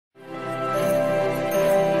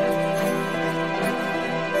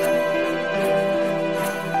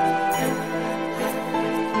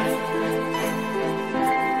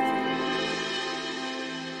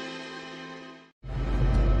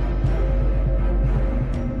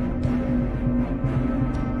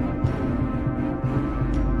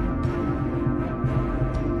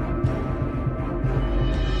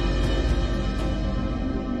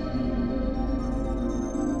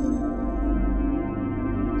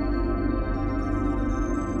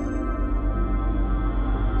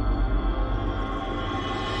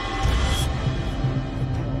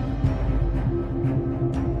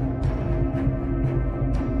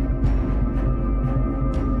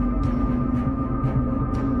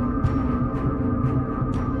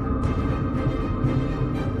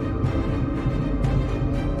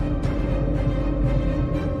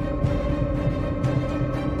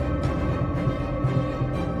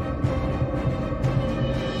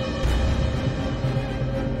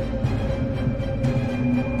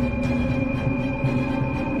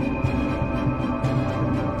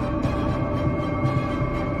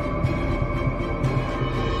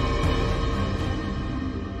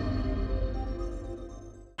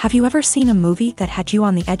Have you ever seen a movie that had you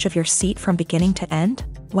on the edge of your seat from beginning to end?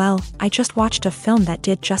 Well, I just watched a film that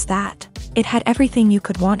did just that. It had everything you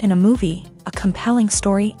could want in a movie, a compelling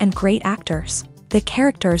story and great actors. The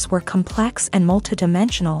characters were complex and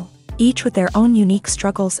multidimensional, each with their own unique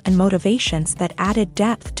struggles and motivations that added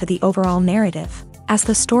depth to the overall narrative. As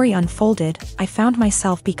the story unfolded, I found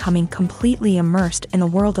myself becoming completely immersed in the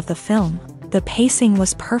world of the film. The pacing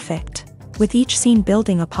was perfect, with each scene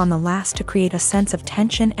building upon the last to create a sense of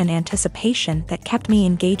tension and anticipation that kept me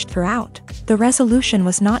engaged throughout. The resolution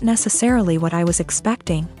was not necessarily what I was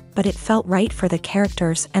expecting, but it felt right for the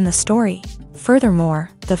characters and the story. Furthermore,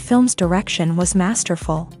 the film's direction was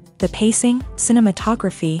masterful. The pacing,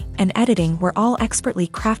 cinematography, and editing were all expertly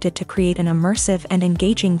crafted to create an immersive and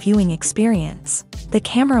engaging viewing experience. The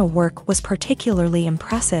camera work was particularly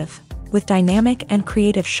impressive, with dynamic and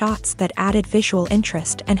creative shots that added visual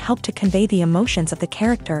interest and helped to convey the emotions of the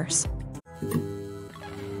characters.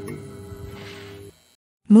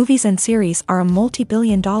 Movies and series are a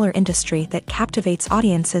multi-billion-dollar industry that captivates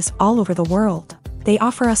audiences all over the world. They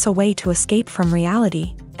offer us a way to escape from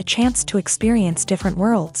reality, a chance to experience different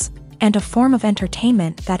worlds, and a form of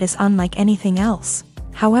entertainment that is unlike anything else.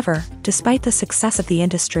 However, despite the success of the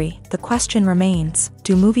industry, the question remains,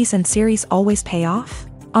 do movies and series always pay off?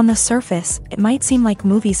 On the surface, it might seem like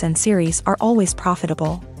movies and series are always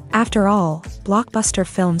profitable. After all, blockbuster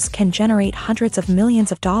films can generate hundreds of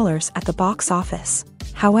millions of dollars at the box office.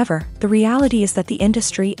 However, the reality is that the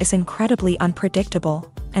industry is incredibly unpredictable,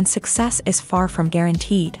 and success is far from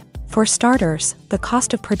guaranteed. For starters, the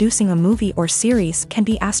cost of producing a movie or series can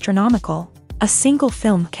be astronomical. A single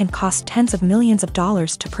film can cost tens of millions of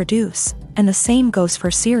dollars to produce, and the same goes for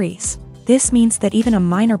series. This means that even a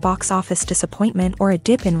minor box office disappointment or a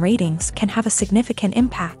dip in ratings can have a significant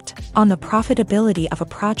impact on the profitability of a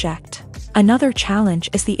project. Another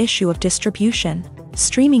challenge is the issue of distribution.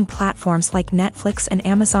 Streaming platforms like Netflix and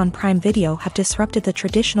Amazon Prime Video have disrupted the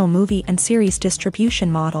traditional movie and series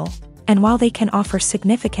distribution model. And while they can offer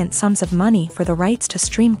significant sums of money for the rights to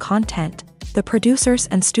stream content, the producers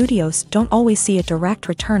and studios don't always see a direct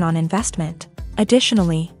return on investment.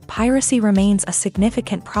 Additionally, piracy remains a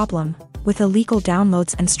significant problem, with illegal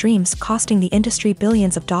downloads and streams costing the industry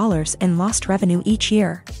billions of dollars in lost revenue each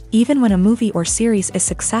year. Even when a movie or series is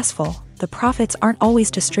successful, the profits aren't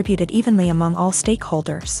always distributed evenly among all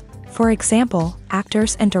stakeholders. For example,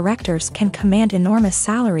 actors and directors can command enormous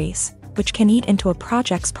salaries, which can eat into a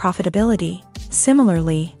project's profitability.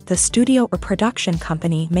 Similarly, the studio or production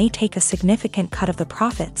company may take a significant cut of the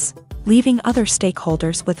profits, leaving other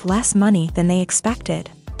stakeholders with less money than they expected.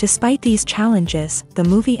 Despite these challenges, the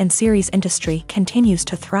movie and series industry continues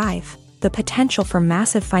to thrive. The potential for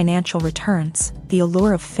massive financial returns, the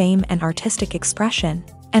allure of fame and artistic expression,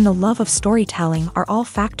 and the love of storytelling are all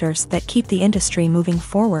factors that keep the industry moving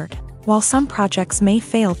forward. While some projects may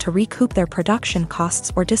fail to recoup their production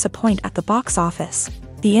costs or disappoint at the box office,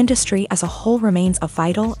 the industry as a whole remains a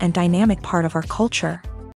vital and dynamic part of our culture.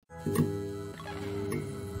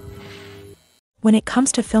 When it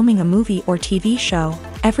comes to filming a movie or TV show,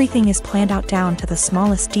 everything is planned out down to the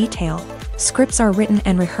smallest detail. Scripts are written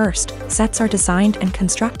and rehearsed, sets are designed and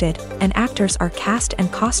constructed, and actors are cast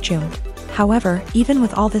and costumed. However, even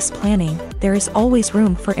with all this planning, there is always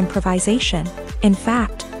room for improvisation. In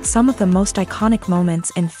fact, some of the most iconic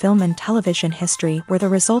moments in film and television history were the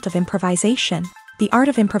result of improvisation. The art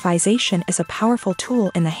of improvisation is a powerful tool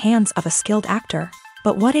in the hands of a skilled actor.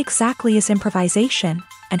 But what exactly is improvisation,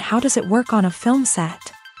 and how does it work on a film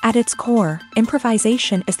set? At its core,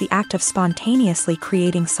 improvisation is the act of spontaneously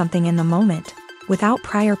creating something in the moment, without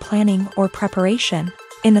prior planning or preparation.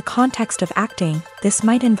 In the context of acting, this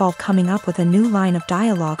might involve coming up with a new line of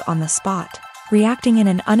dialogue on the spot, reacting in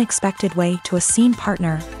an unexpected way to a scene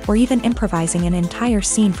partner, or even improvising an entire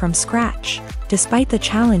scene from scratch. Despite the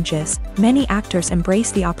challenges, many actors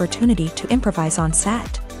embrace the opportunity to improvise on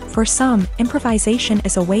set. For some, improvisation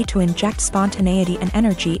is a way to inject spontaneity and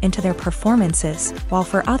energy into their performances, while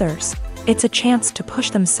for others, it's a chance to push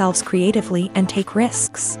themselves creatively and take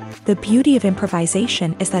risks. The beauty of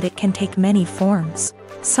improvisation is that it can take many forms.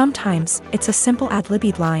 Sometimes, it's a simple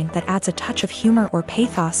ad-libbed line that adds a touch of humor or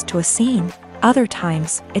pathos to a scene. Other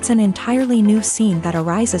times, it's an entirely new scene that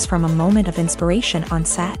arises from a moment of inspiration on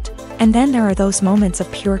set. And then there are those moments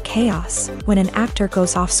of pure chaos, when an actor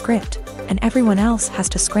goes off script, and everyone else has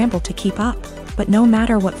to scramble to keep up. But no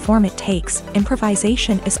matter what form it takes,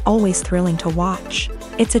 improvisation is always thrilling to watch.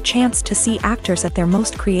 It's a chance to see actors at their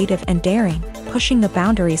most creative and daring, pushing the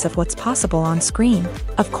boundaries of what's possible on screen.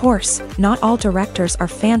 Of course, not all directors are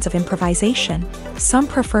fans of improvisation. Some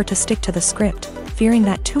prefer to stick to the script, fearing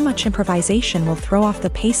that too much improvisation will throw off the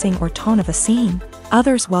pacing or tone of a scene.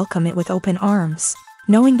 Others welcome it with open arms,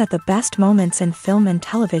 knowing that the best moments in film and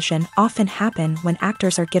television often happen when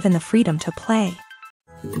actors are given the freedom to play.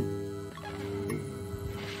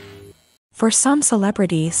 For some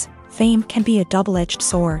celebrities, fame can be a double-edged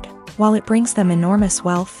sword. While it brings them enormous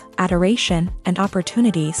wealth, adoration, and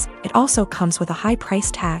opportunities, it also comes with a high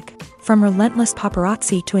price tag. From relentless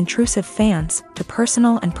paparazzi to intrusive fans, to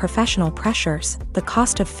personal and professional pressures, the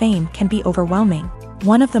cost of fame can be overwhelming.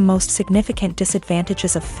 One of the most significant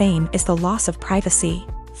disadvantages of fame is the loss of privacy.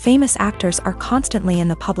 Famous actors are constantly in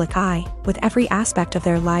the public eye, with every aspect of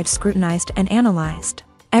their lives scrutinized and analyzed.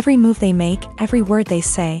 Every move they make, every word they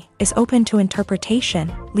say, is open to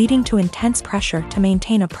interpretation, leading to intense pressure to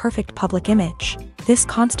maintain a perfect public image. This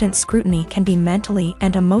constant scrutiny can be mentally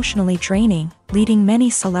and emotionally draining, leading many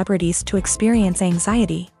celebrities to experience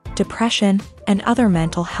anxiety, depression, and other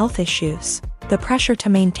mental health issues. The pressure to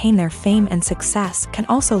maintain their fame and success can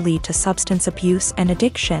also lead to substance abuse and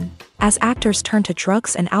addiction, as actors turn to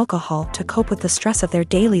drugs and alcohol to cope with the stress of their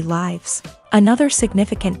daily lives. Another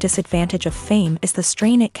significant disadvantage of fame is the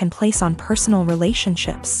strain it can place on personal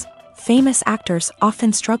relationships. Famous actors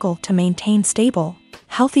often struggle to maintain stable,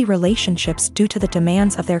 healthy relationships due to the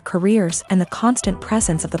demands of their careers and the constant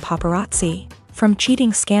presence of the paparazzi. From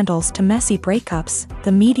cheating scandals to messy breakups,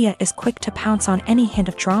 the media is quick to pounce on any hint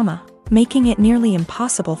of drama, making it nearly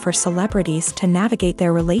impossible for celebrities to navigate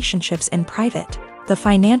their relationships in private. The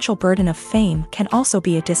financial burden of fame can also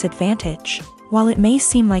be a disadvantage. While it may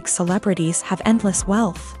seem like celebrities have endless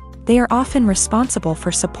wealth, they are often responsible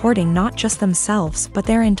for supporting not just themselves but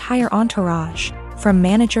their entire entourage. From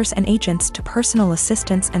managers and agents to personal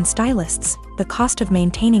assistants and stylists, the cost of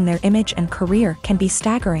maintaining their image and career can be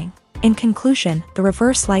staggering. In conclusion, the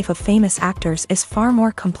reverse life of famous actors is far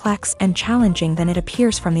more complex and challenging than it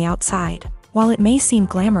appears from the outside. While it may seem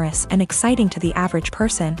glamorous and exciting to the average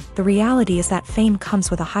person, the reality is that fame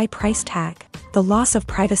comes with a high price tag. The loss of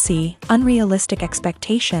privacy, unrealistic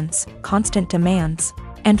expectations, constant demands,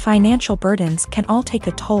 and financial burdens can all take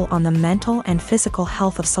a toll on the mental and physical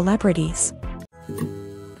health of celebrities.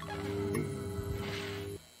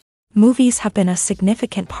 Movies have been a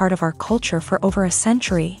significant part of our culture for over a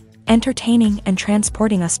century, entertaining and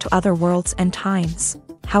transporting us to other worlds and times.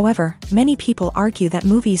 However, many people argue that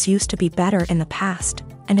movies used to be better in the past,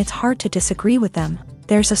 and it's hard to disagree with them.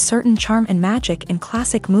 There's a certain charm and magic in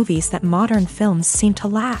classic movies that modern films seem to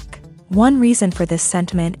lack. One reason for this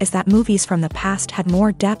sentiment is that movies from the past had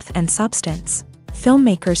more depth and substance.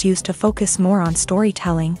 Filmmakers used to focus more on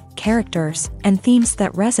storytelling, characters, and themes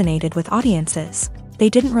that resonated with audiences. They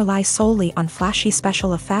didn't rely solely on flashy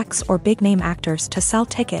special effects or big-name actors to sell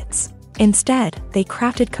tickets. Instead, they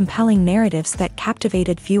crafted compelling narratives that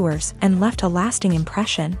captivated viewers and left a lasting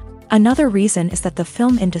impression. Another reason is that the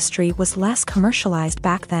film industry was less commercialized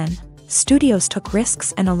back then. Studios took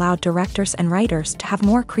risks and allowed directors and writers to have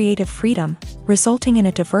more creative freedom, resulting in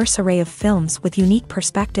a diverse array of films with unique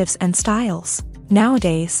perspectives and styles.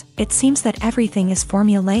 Nowadays, it seems that everything is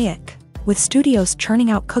formulaic, with studios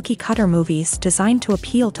churning out cookie-cutter movies designed to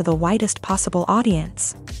appeal to the widest possible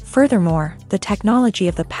audience. Furthermore, the technology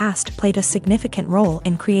of the past played a significant role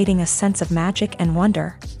in creating a sense of magic and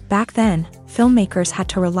wonder. Back then, filmmakers had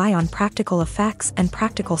to rely on practical effects and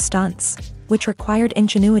practical stunts, which required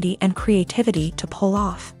ingenuity and creativity to pull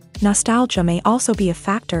off. Nostalgia may also be a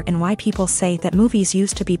factor in why people say that movies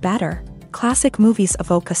used to be better. Classic movies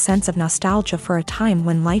evoke a sense of nostalgia for a time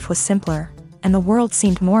when life was simpler, and the world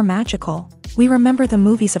seemed more magical. We remember the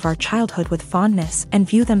movies of our childhood with fondness and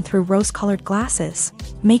view them through rose-colored glasses,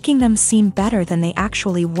 making them seem better than they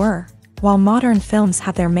actually were. While modern films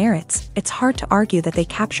have their merits, it's hard to argue that they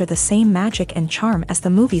capture the same magic and charm as the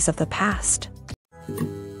movies of the past.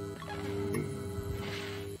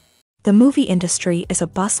 The movie industry is a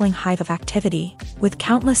bustling hive of activity, with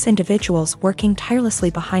countless individuals working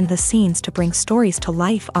tirelessly behind the scenes to bring stories to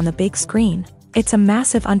life on the big screen. It's a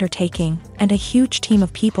massive undertaking, and a huge team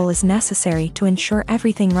of people is necessary to ensure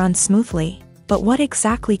everything runs smoothly. But what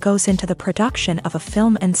exactly goes into the production of a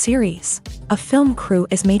film and series? A film crew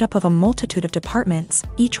is made up of a multitude of departments,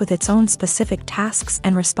 each with its own specific tasks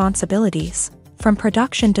and responsibilities. From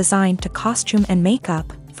production design to costume and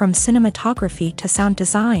makeup, from cinematography to sound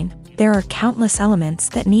design, there are countless elements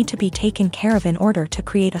that need to be taken care of in order to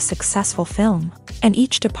create a successful film. And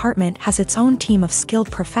each department has its own team of skilled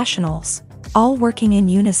professionals, all working in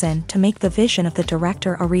unison to make the vision of the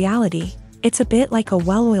director a reality. It's a bit like a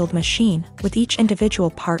well-oiled machine, with each individual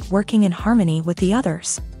part working in harmony with the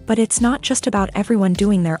others. But it's not just about everyone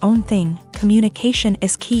doing their own thing. Communication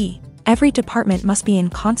is key. Every department must be in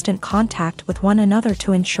constant contact with one another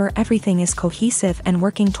to ensure everything is cohesive and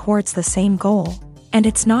working towards the same goal. And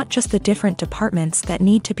it's not just the different departments that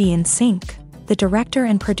need to be in sync. The director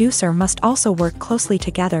and producer must also work closely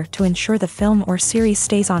together to ensure the film or series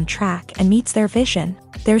stays on track and meets their vision.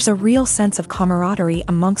 There's a real sense of camaraderie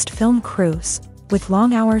amongst film crews. With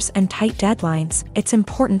long hours and tight deadlines, it's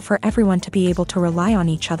important for everyone to be able to rely on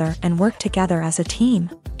each other and work together as a team.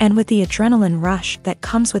 And with the adrenaline rush that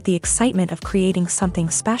comes with the excitement of creating something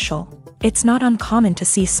special, it's not uncommon to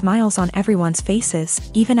see smiles on everyone's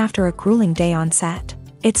faces, even after a grueling day on set.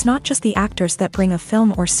 It's not just the actors that bring a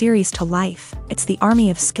film or series to life, it's the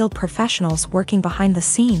army of skilled professionals working behind the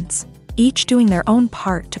scenes, each doing their own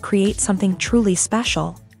part to create something truly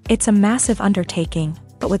special. It's a massive undertaking,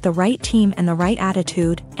 but with the right team and the right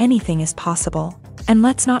attitude, anything is possible. And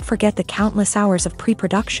let's not forget the countless hours of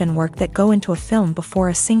pre-production work that go into a film before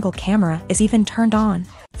a single camera is even turned on.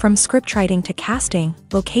 From scriptwriting to casting,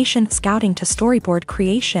 location scouting to storyboard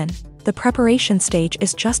creation, the preparation stage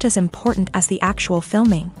is just as important as the actual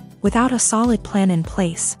filming. Without a solid plan in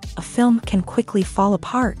place, a film can quickly fall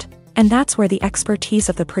apart. And that's where the expertise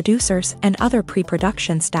of the producers and other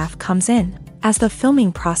pre-production staff comes in. As the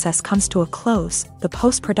filming process comes to a close, the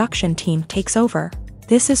post-production team takes over.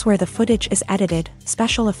 This is where the footage is edited,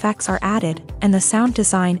 special effects are added, and the sound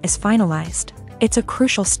design is finalized. It's a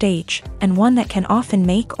crucial stage, and one that can often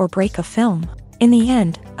make or break a film. In the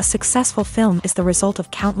end, a successful film is the result of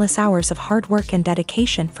countless hours of hard work and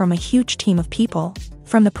dedication from a huge team of people.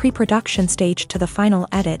 From the pre-production stage to the final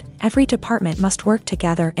edit, every department must work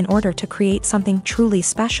together in order to create something truly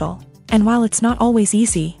special. And while it's not always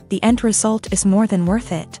easy, the end result is more than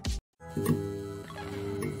worth it.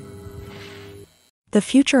 The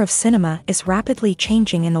future of cinema is rapidly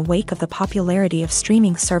changing in the wake of the popularity of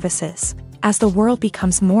streaming services. As the world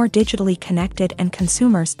becomes more digitally connected and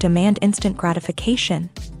consumers demand instant gratification,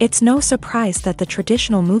 it's no surprise that the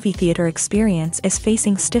traditional movie theater experience is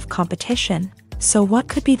facing stiff competition. So what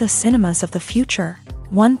could be the cinemas of the future?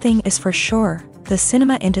 One thing is for sure, the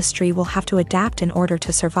cinema industry will have to adapt in order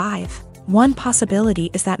to survive. One possibility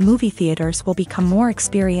is that movie theaters will become more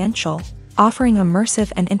experiential, offering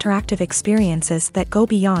immersive and interactive experiences that go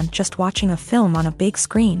beyond just watching a film on a big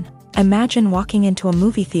screen. Imagine walking into a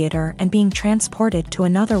movie theater and being transported to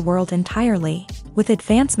another world entirely. With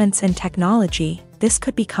advancements in technology, this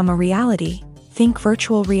could become a reality. Think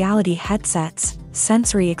virtual reality headsets,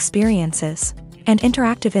 sensory experiences, and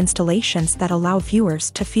interactive installations that allow viewers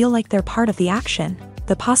to feel like they're part of the action.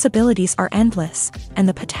 The possibilities are endless, and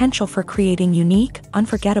the potential for creating unique,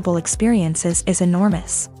 unforgettable experiences is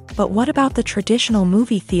enormous. But what about the traditional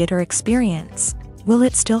movie theater experience? Will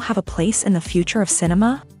it still have a place in the future of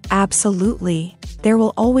cinema? Absolutely. There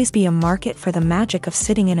will always be a market for the magic of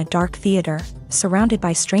sitting in a dark theater, surrounded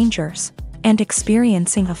by strangers, and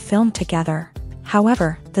experiencing a film together.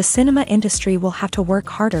 However, the cinema industry will have to work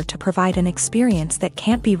harder to provide an experience that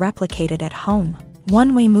can't be replicated at home.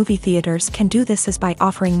 One way movie theaters can do this is by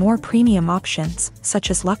offering more premium options,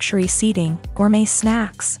 such as luxury seating, gourmet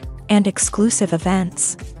snacks, and exclusive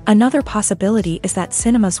events. Another possibility is that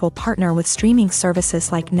cinemas will partner with streaming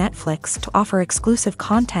services like Netflix to offer exclusive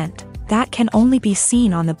content that can only be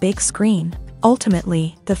seen on the big screen.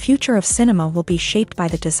 Ultimately, the future of cinema will be shaped by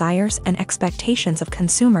the desires and expectations of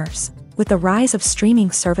consumers. With the rise of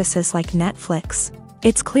streaming services like Netflix,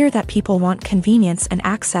 it's clear that people want convenience and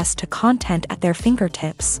access to content at their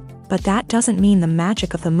fingertips. But that doesn't mean the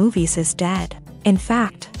magic of the movies is dead. In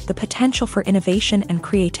fact, the potential for innovation and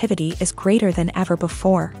creativity is greater than ever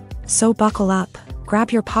before. So buckle up,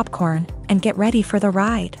 grab your popcorn, and get ready for the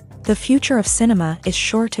ride. The future of cinema is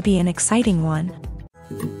sure to be an exciting one.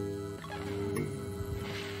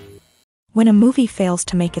 When a movie fails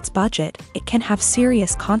to make its budget, it can have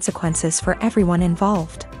serious consequences for everyone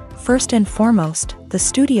involved. First and foremost, the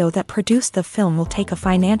studio that produced the film will take a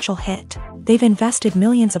financial hit. They've invested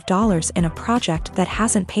millions of dollars in a project that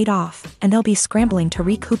hasn't paid off, and they'll be scrambling to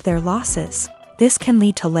recoup their losses. This can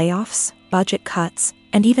lead to layoffs, budget cuts,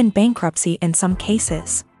 and even bankruptcy in some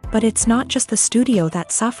cases. But it's not just the studio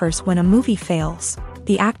that suffers when a movie fails.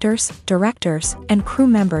 The actors, directors, and crew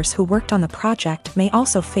members who worked on the project may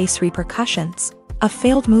also face repercussions. A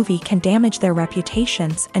failed movie can damage their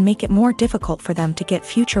reputations and make it more difficult for them to get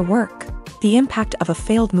future work. The impact of a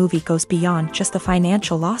failed movie goes beyond just the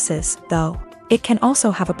financial losses, though. It can also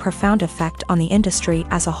have a profound effect on the industry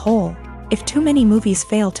as a whole. If too many movies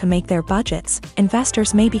fail to make their budgets,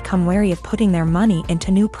 investors may become wary of putting their money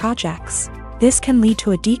into new projects. This can lead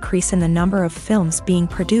to a decrease in the number of films being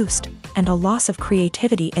produced, and a loss of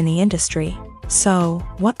creativity in the industry. So,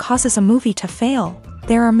 what causes a movie to fail?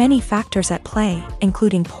 There are many factors at play,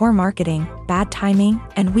 including poor marketing, bad timing,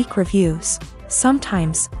 and weak reviews.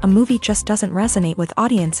 Sometimes, a movie just doesn't resonate with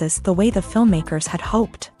audiences the way the filmmakers had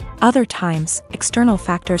hoped. Other times, external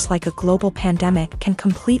factors like a global pandemic can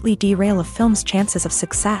completely derail a film's chances of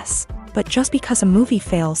success. But just because a movie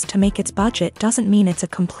fails to make its budget doesn't mean it's a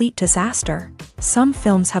complete disaster. Some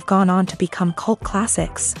films have gone on to become cult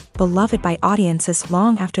classics, beloved by audiences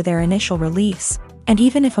long after their initial release. And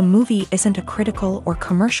even if a movie isn't a critical or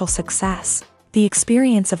commercial success, the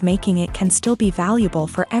experience of making it can still be valuable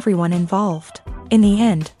for everyone involved. In the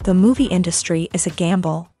end, the movie industry is a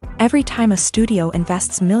gamble. Every time a studio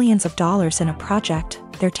invests millions of dollars in a project,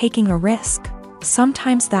 they're taking a risk.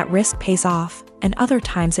 Sometimes that risk pays off, and other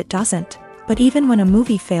times it doesn't. But even when a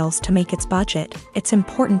movie fails to make its budget, it's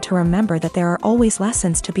important to remember that there are always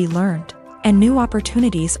lessons to be learned, and new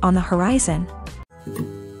opportunities on the horizon.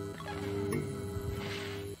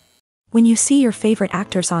 When you see your favorite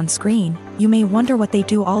actors on screen, you may wonder what they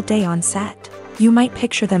do all day on set. You might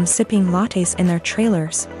picture them sipping lattes in their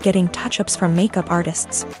trailers, getting touch-ups from makeup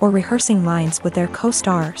artists, or rehearsing lines with their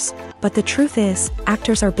co-stars. But the truth is,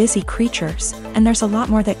 actors are busy creatures, and there's a lot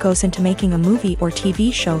more that goes into making a movie or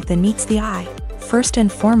TV show than meets the eye. First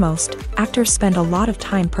and foremost, actors spend a lot of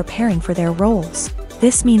time preparing for their roles.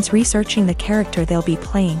 This means researching the character they'll be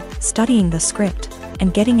playing, studying the script,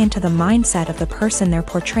 and getting into the mindset of the person they're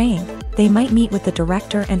portraying. They might meet with the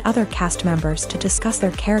director and other cast members to discuss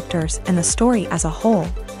their characters and the story as a whole,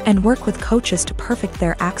 and work with coaches to perfect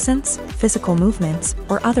their accents, physical movements,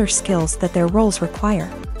 or other skills that their roles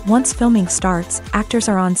require. Once filming starts, actors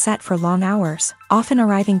are on set for long hours, often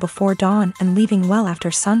arriving before dawn and leaving well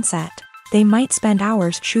after sunset. They might spend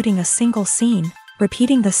hours shooting a single scene,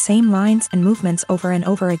 repeating the same lines and movements over and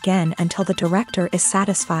over again until the director is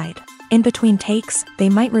satisfied. In between takes, they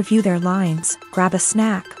might review their lines, grab a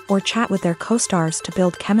snack, or chat with their co-stars to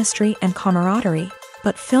build chemistry and camaraderie.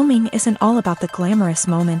 But filming isn't all about the glamorous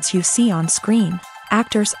moments you see on screen.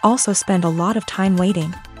 Actors also spend a lot of time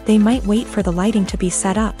waiting. They might wait for the lighting to be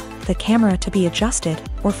set up, the camera to be adjusted,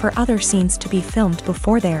 or for other scenes to be filmed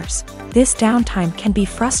before theirs. This downtime can be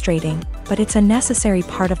frustrating, but it's a necessary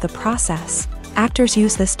part of the process. Actors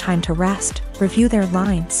use this time to rest, review their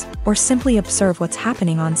lines, or simply observe what's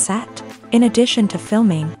happening on set. In addition to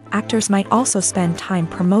filming, actors might also spend time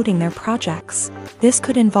promoting their projects. This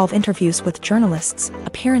could involve interviews with journalists,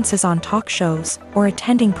 appearances on talk shows, or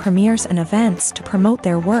attending premieres and events to promote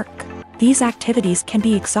their work. These activities can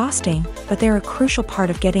be exhausting, but they're a crucial part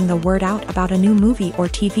of getting the word out about a new movie or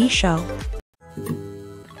TV show.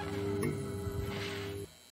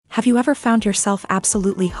 Have you ever found yourself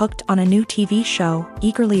absolutely hooked on a new TV show,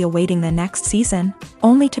 eagerly awaiting the next season,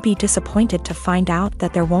 only to be disappointed to find out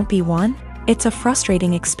that there won't be one? It's a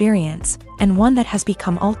frustrating experience, and one that has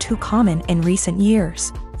become all too common in recent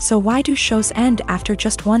years. So why do shows end after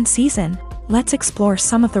just one season? Let's explore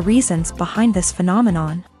some of the reasons behind this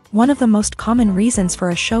phenomenon. One of the most common reasons for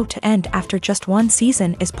a show to end after just one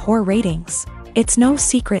season is poor ratings. It's no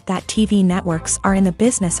secret that TV networks are in the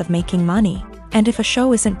business of making money. And if a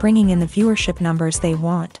show isn't bringing in the viewership numbers they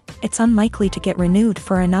want, it's unlikely to get renewed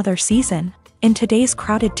for another season. In today's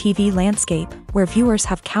crowded TV landscape, where viewers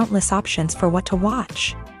have countless options for what to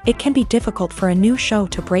watch, it can be difficult for a new show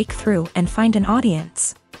to break through and find an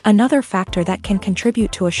audience. Another factor that can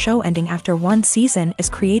contribute to a show ending after one season is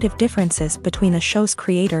creative differences between the show's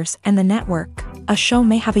creators and the network. A show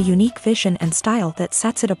may have a unique vision and style that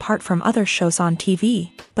sets it apart from other shows on TV,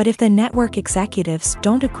 but if the network executives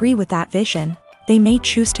don't agree with that vision, they may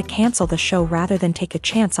choose to cancel the show rather than take a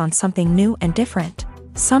chance on something new and different.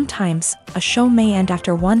 Sometimes, a show may end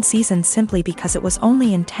after one season simply because it was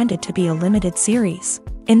only intended to be a limited series.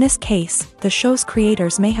 In this case, the show's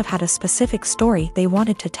creators may have had a specific story they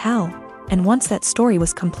wanted to tell, and once that story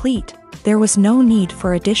was complete, there was no need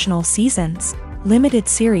for additional seasons. Limited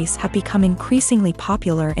series have become increasingly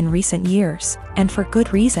popular in recent years, and for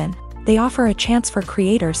good reason. They offer a chance for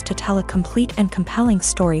creators to tell a complete and compelling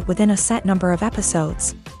story within a set number of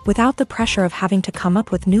episodes, without the pressure of having to come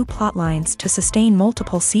up with new plotlines to sustain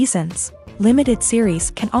multiple seasons. Limited series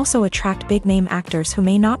can also attract big-name actors who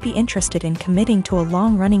may not be interested in committing to a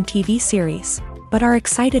long-running TV series, but are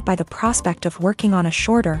excited by the prospect of working on a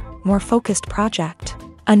shorter, more focused project.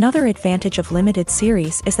 Another advantage of limited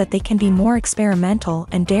series is that they can be more experimental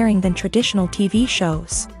and daring than traditional TV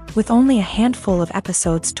shows. With only a handful of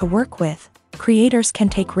episodes to work with, creators can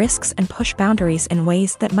take risks and push boundaries in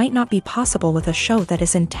ways that might not be possible with a show that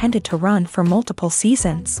is intended to run for multiple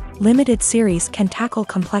seasons. Limited series can tackle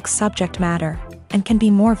complex subject matter, and can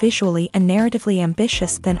be more visually and narratively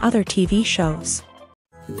ambitious than other TV shows.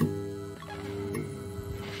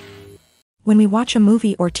 When we watch a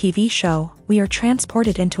movie or TV show, we are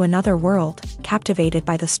transported into another world, captivated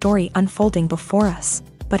by the story unfolding before us.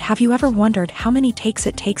 But have you ever wondered how many takes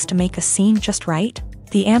it takes to make a scene just right?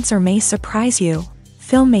 The answer may surprise you.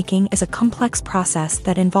 Filmmaking is a complex process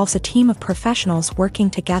that involves a team of professionals working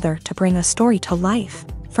together to bring a story to life.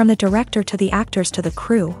 From the director to the actors to the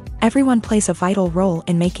crew, everyone plays a vital role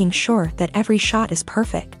in making sure that every shot is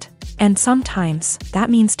perfect. And sometimes, that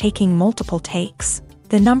means taking multiple takes.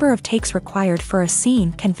 The number of takes required for a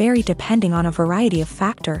scene can vary depending on a variety of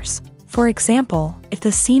factors. For example, if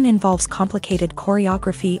the scene involves complicated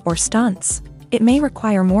choreography or stunts, it may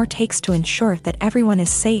require more takes to ensure that everyone is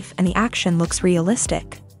safe and the action looks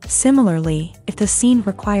realistic. Similarly, if the scene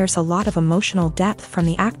requires a lot of emotional depth from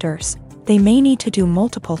the actors, they may need to do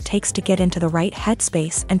multiple takes to get into the right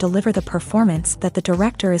headspace and deliver the performance that the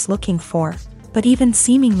director is looking for. But even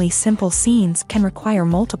seemingly simple scenes can require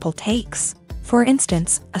multiple takes. For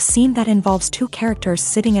instance, a scene that involves two characters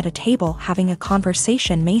sitting at a table having a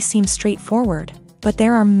conversation may seem straightforward, but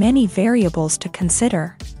there are many variables to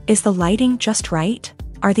consider. Is the lighting just right?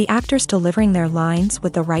 Are the actors delivering their lines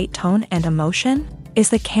with the right tone and emotion? Is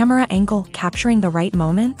the camera angle capturing the right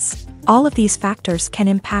moments? All of these factors can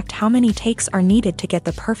impact how many takes are needed to get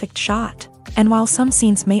the perfect shot. And while some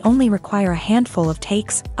scenes may only require a handful of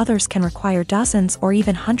takes, others can require dozens or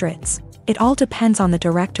even hundreds. It all depends on the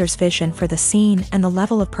director's vision for the scene and the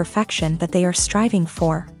level of perfection that they are striving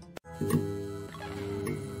for.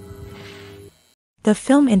 The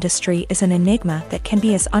film industry is an enigma that can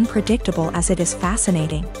be as unpredictable as it is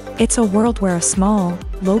fascinating. It's a world where a small,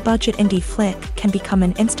 low-budget indie flick can become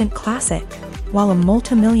an instant classic, while a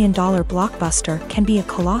multi-million-dollar blockbuster can be a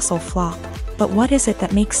colossal flop. But what is it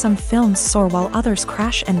that makes some films soar while others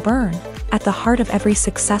crash and burn? At the heart of every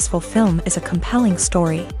successful film is a compelling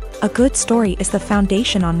story. A good story is the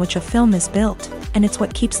foundation on which a film is built, and it's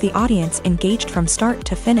what keeps the audience engaged from start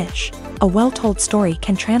to finish. A well-told story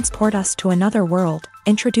can transport us to another world,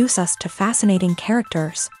 introduce us to fascinating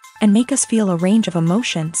characters, and make us feel a range of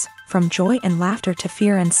emotions, from joy and laughter to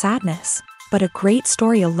fear and sadness. But a great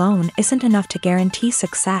story alone isn't enough to guarantee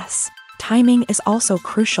success. Timing is also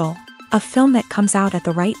crucial. A film that comes out at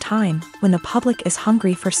the right time, when the public is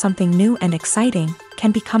hungry for something new and exciting,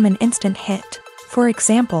 can become an instant hit. For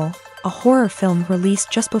example, a horror film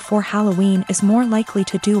released just before Halloween is more likely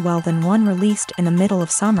to do well than one released in the middle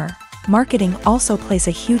of summer. Marketing also plays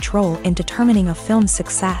a huge role in determining a film's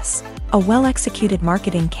success. A well-executed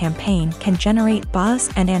marketing campaign can generate buzz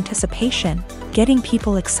and anticipation, getting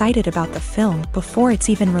people excited about the film before it's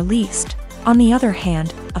even released. On the other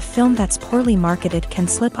hand, a film that's poorly marketed can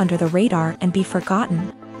slip under the radar and be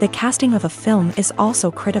forgotten. The casting of a film is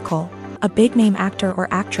also critical. A big-name actor or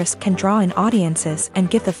actress can draw in audiences and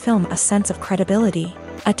give the film a sense of credibility.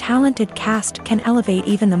 A talented cast can elevate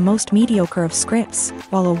even the most mediocre of scripts,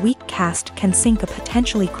 while a weak cast can sink a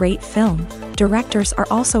potentially great film. Directors are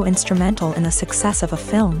also instrumental in the success of a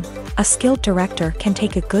film. A skilled director can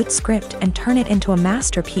take a good script and turn it into a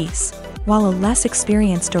masterpiece, while a less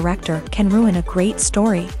experienced director can ruin a great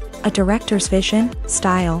story. A director's vision,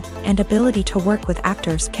 style, and ability to work with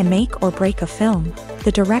actors can make or break a film.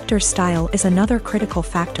 The director's style is another critical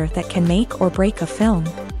factor that can make or break a film.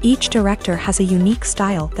 Each director has a unique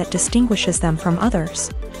style that distinguishes them from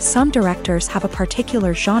others. Some directors have a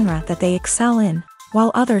particular genre that they excel in,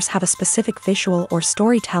 while others have a specific visual or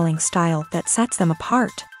storytelling style that sets them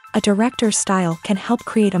apart. A director's style can help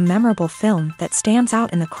create a memorable film that stands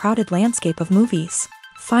out in the crowded landscape of movies.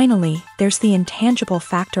 Finally, there's the intangible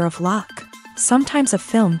factor of luck. Sometimes a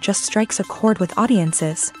film just strikes a chord with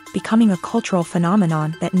audiences, becoming a cultural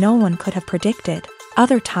phenomenon that no one could have predicted.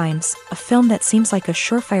 Other times, a film that seems like a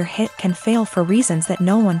surefire hit can fail for reasons that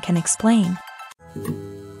no one can explain.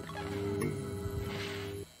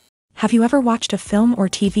 Have you ever watched a film or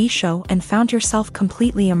TV show and found yourself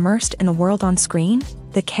completely immersed in the world on screen?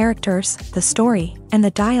 The characters, the story, and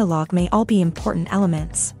the dialogue may all be important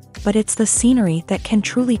elements, but it's the scenery that can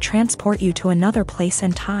truly transport you to another place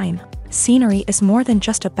and time. Scenery is more than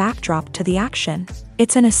just a backdrop to the action.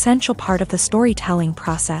 It's an essential part of the storytelling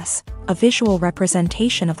process, a visual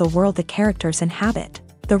representation of the world the characters inhabit.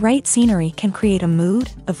 The right scenery can create a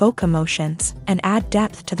mood, evoke emotions, and add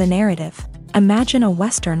depth to the narrative. Imagine a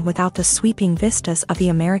Western without the sweeping vistas of the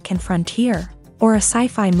American frontier, or a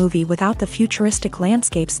sci-fi movie without the futuristic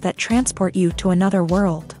landscapes that transport you to another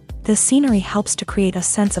world. The scenery helps to create a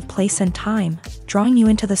sense of place and time, drawing you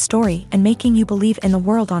into the story and making you believe in the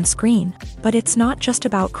world on screen. But it's not just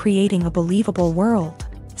about creating a believable world.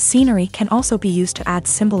 Scenery can also be used to add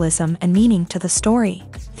symbolism and meaning to the story.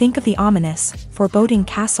 Think of the ominous, foreboding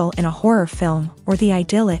castle in a horror film, or the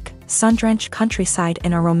idyllic, sun-drenched countryside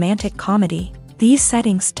in a romantic comedy. These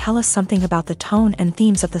settings tell us something about the tone and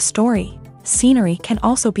themes of the story. Scenery can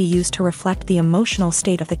also be used to reflect the emotional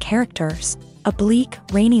state of the characters. A bleak,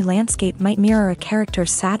 rainy landscape might mirror a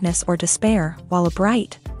character's sadness or despair, while a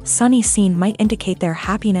bright, sunny scene might indicate their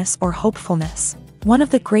happiness or hopefulness. One of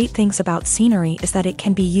the great things about scenery is that it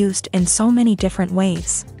can be used in so many different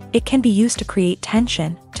ways. It can be used to create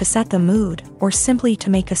tension, to set the mood, or simply to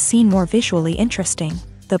make a scene more visually interesting.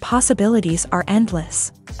 The possibilities are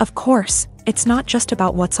endless. Of course, it's not just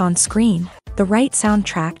about what's on screen. The right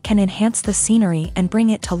soundtrack can enhance the scenery and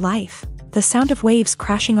bring it to life. The sound of waves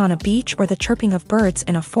crashing on a beach or the chirping of birds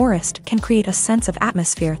in a forest can create a sense of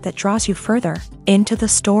atmosphere that draws you further into the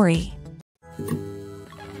story.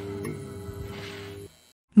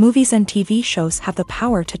 Movies and TV shows have the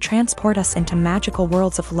power to transport us into magical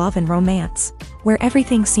worlds of love and romance, where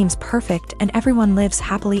everything seems perfect and everyone lives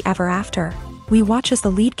happily ever after. We watch as the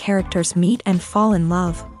lead characters meet and fall in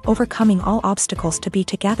love, overcoming all obstacles to be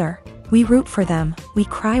together. We root for them, we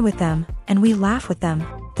cry with them, and we laugh with them.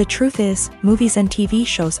 The truth is, movies and TV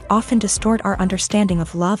shows often distort our understanding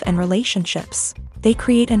of love and relationships. They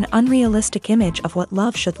create an unrealistic image of what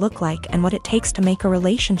love should look like and what it takes to make a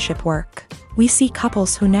relationship work. We see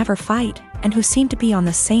couples who never fight, and who seem to be on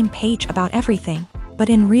the same page about everything. But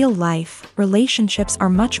in real life, relationships are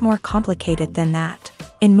much more complicated than that.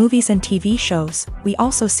 In movies and TV shows, we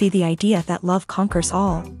also see the idea that love conquers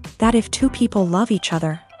all. That if two people love each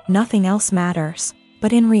other, nothing else matters.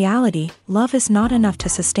 But in reality, love is not enough to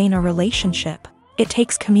sustain a relationship. It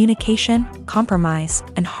takes communication, compromise,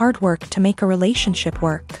 and hard work to make a relationship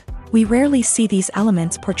work. We rarely see these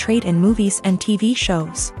elements portrayed in movies and TV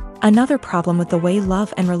shows. Another problem with the way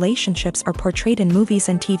love and relationships are portrayed in movies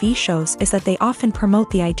and TV shows is that they often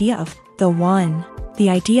promote the idea of the one. The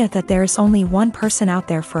idea that there is only one person out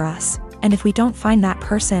there for us, and if we don't find that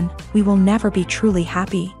person, we will never be truly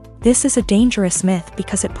happy. This is a dangerous myth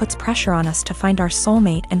because it puts pressure on us to find our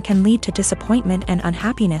soulmate and can lead to disappointment and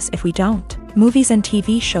unhappiness if we don't. Movies and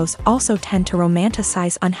TV shows also tend to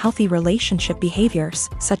romanticize unhealthy relationship behaviors,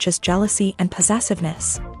 such as jealousy and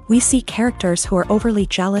possessiveness. We see characters who are overly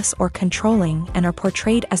jealous or controlling and are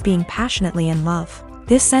portrayed as being passionately in love.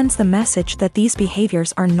 This sends the message that these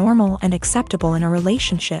behaviors are normal and acceptable in a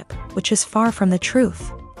relationship, which is far from the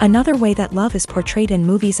truth. Another way that love is portrayed in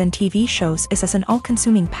movies and TV shows is as an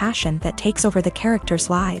all-consuming passion that takes over the characters'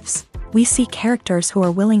 lives. We see characters who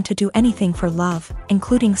are willing to do anything for love,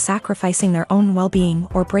 including sacrificing their own well-being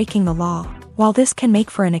or breaking the law. While this can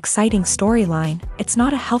make for an exciting storyline, it's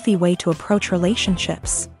not a healthy way to approach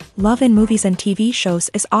relationships. Love in movies and TV shows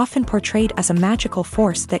is often portrayed as a magical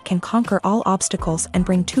force that can conquer all obstacles and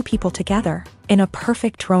bring two people together in a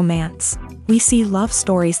perfect romance. We see love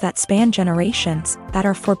stories that span generations, that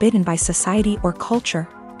are forbidden by society or culture,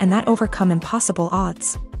 and that overcome impossible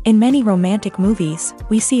odds. In many romantic movies,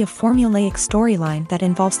 we see a formulaic storyline that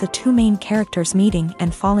involves the two main characters meeting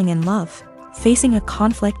and falling in love, facing a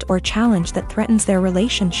conflict or challenge that threatens their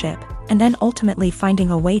relationship, and then ultimately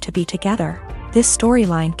finding a way to be together. This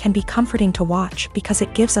storyline can be comforting to watch because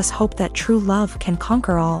it gives us hope that true love can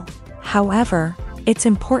conquer all. However, it's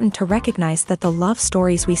important to recognize that the love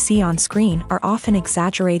stories we see on screen are often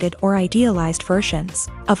exaggerated or idealized versions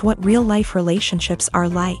of what real-life relationships are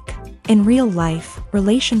like. In real life,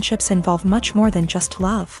 relationships involve much more than just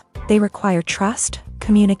love. They require trust,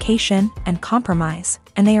 communication, and compromise,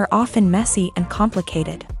 and they are often messy and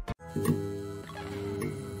complicated.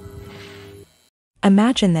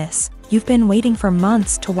 Imagine this. You've been waiting for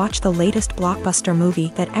months to watch the latest blockbuster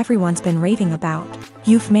movie that everyone's been raving about.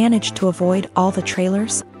 You've managed to avoid all the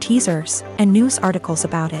trailers, teasers, and news articles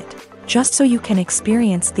about it, just so you can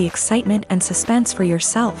experience the excitement and suspense for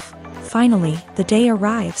yourself. Finally, the day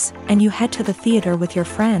arrives, and you head to the theater with your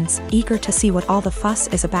friends, eager to see what all the fuss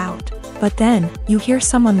is about. But then, you hear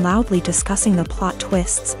someone loudly discussing the plot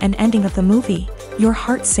twists and ending of the movie. Your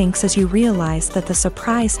heart sinks as you realize that the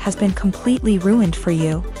surprise has been completely ruined for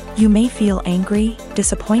you. You may feel angry,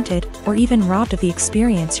 disappointed, or even robbed of the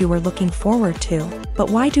experience you were looking forward to.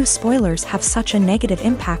 But why do spoilers have such a negative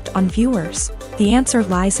impact on viewers? The answer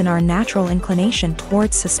lies in our natural inclination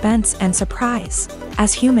towards suspense and surprise.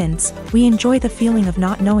 As humans, we enjoy the feeling of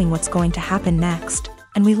not knowing what's going to happen next,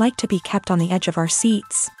 and we like to be kept on the edge of our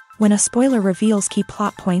seats. When a spoiler reveals key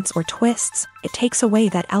plot points or twists, it takes away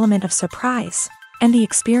that element of surprise, and the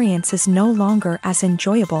experience is no longer as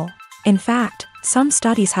enjoyable. In fact, some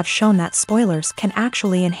studies have shown that spoilers can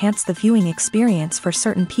actually enhance the viewing experience for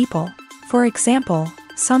certain people. For example,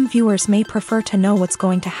 some viewers may prefer to know what's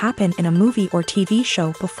going to happen in a movie or TV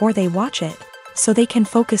show before they watch it, so they can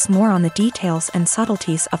focus more on the details and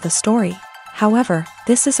subtleties of the story. However,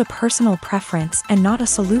 this is a personal preference and not a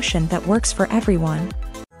solution that works for everyone.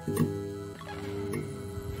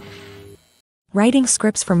 Writing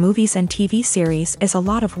scripts for movies and TV series is a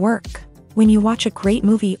lot of work. When you watch a great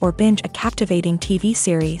movie or binge a captivating TV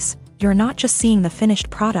series, you're not just seeing the finished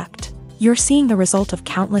product. You're seeing the result of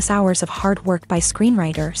countless hours of hard work by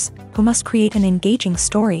screenwriters, who must create an engaging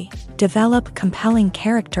story, develop compelling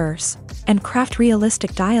characters, and craft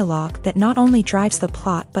realistic dialogue that not only drives the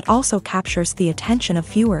plot but also captures the attention of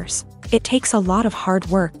viewers. It takes a lot of hard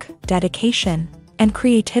work, dedication, and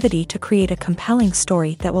creativity to create a compelling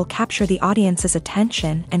story that will capture the audience's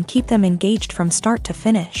attention and keep them engaged from start to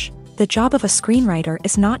finish. The job of a screenwriter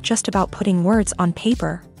is not just about putting words on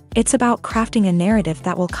paper. It's about crafting a narrative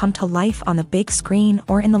that will come to life on the big screen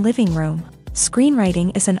or in the living room.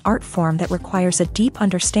 Screenwriting is an art form that requires a deep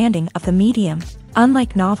understanding of the medium.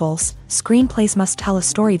 Unlike novels, screenplays must tell a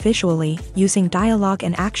story visually, using dialogue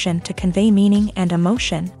and action to convey meaning and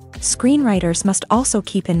emotion. Screenwriters must also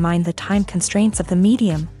keep in mind the time constraints of the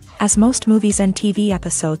medium, as most movies and TV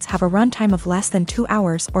episodes have a runtime of less than 2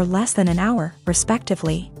 hours or less than an hour,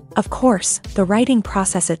 respectively. Of course, the writing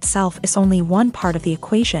process itself is only one part of the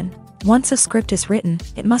equation. Once a script is written,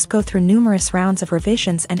 it must go through numerous rounds of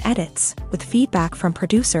revisions and edits, with feedback from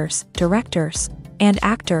producers, directors, and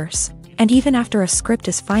actors. And even after a script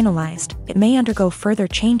is finalized, it may undergo further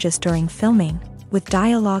changes during filming, with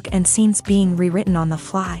dialogue and scenes being rewritten on the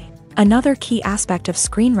fly. Another key aspect of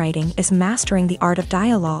screenwriting is mastering the art of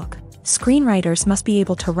dialogue. Screenwriters must be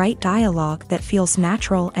able to write dialogue that feels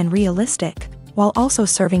natural and realistic, while also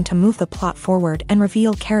serving to move the plot forward and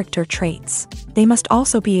reveal character traits. They must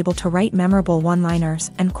also be able to write memorable one-liners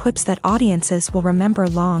and quips that audiences will remember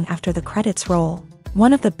long after the credits roll.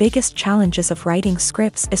 One of the biggest challenges of writing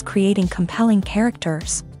scripts is creating compelling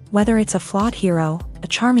characters. Whether it's a flawed hero, a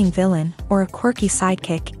charming villain, or a quirky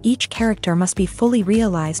sidekick, each character must be fully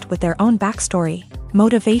realized with their own backstory,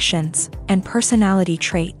 motivations, and personality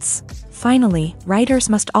traits. Finally, writers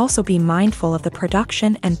must also be mindful of the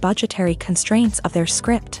production and budgetary constraints of their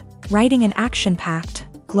script. Writing an action-packed,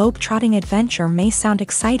 globe-trotting adventure may sound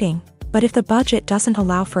exciting, but if the budget doesn't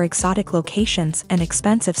allow for exotic locations and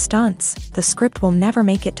expensive stunts, the script will never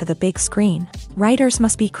make it to the big screen. Writers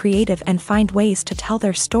must be creative and find ways to tell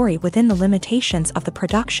their story within the limitations of the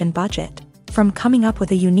production budget. From coming up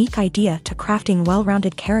with a unique idea to crafting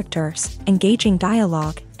well-rounded characters, engaging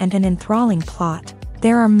dialogue, and an enthralling plot,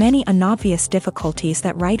 there are many unobvious difficulties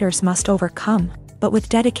that writers must overcome, but with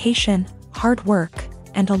dedication, hard work,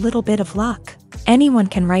 and a little bit of luck, anyone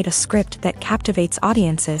can write a script that captivates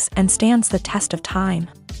audiences and stands the test of time.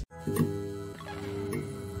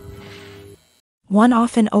 One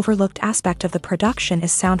often overlooked aspect of the production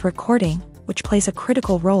is sound recording, which plays a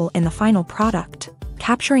critical role in the final product.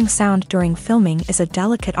 Capturing sound during filming is a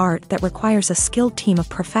delicate art that requires a skilled team of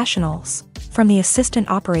professionals. From the assistant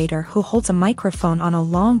operator who holds a microphone on a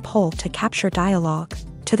long pole to capture dialogue,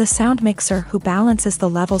 to the sound mixer who balances the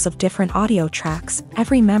levels of different audio tracks,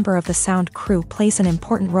 every member of the sound crew plays an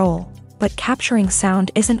important role. But capturing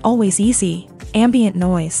sound isn't always easy. Ambient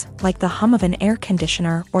noise, like the hum of an air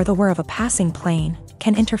conditioner or the whir of a passing plane,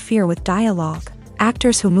 can interfere with dialogue.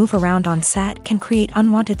 Actors who move around on set can create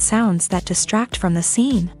unwanted sounds that distract from the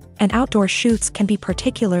scene. And outdoor shoots can be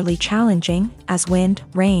particularly challenging, as wind,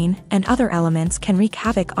 rain, and other elements can wreak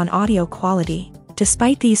havoc on audio quality.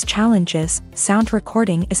 Despite these challenges, sound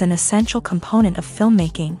recording is an essential component of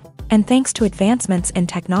filmmaking. And thanks to advancements in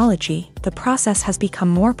technology, the process has become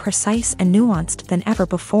more precise and nuanced than ever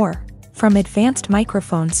before. From advanced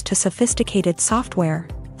microphones to sophisticated software,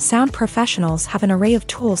 sound professionals have an array of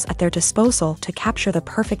tools at their disposal to capture the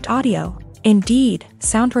perfect audio. Indeed,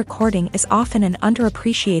 sound recording is often an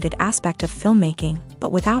underappreciated aspect of filmmaking,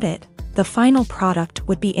 but without it, the final product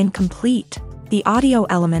would be incomplete. The audio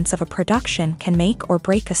elements of a production can make or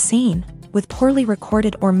break a scene, with poorly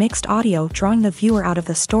recorded or mixed audio drawing the viewer out of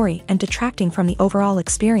the story and detracting from the overall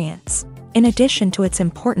experience. In addition to its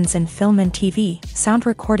importance in film and TV, sound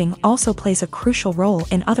recording also plays a crucial role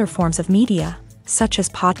in other forms of media, such as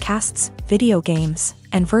podcasts, video games,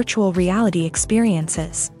 and virtual reality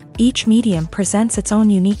experiences. Each medium presents its own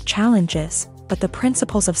unique challenges, but the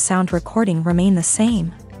principles of sound recording remain the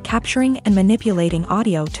same: capturing and manipulating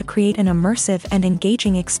audio to create an immersive and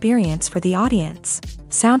engaging experience for the audience.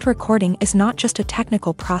 Sound recording is not just a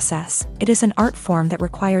technical process, it is an art form that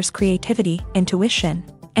requires creativity, intuition,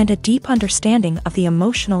 and a deep understanding of the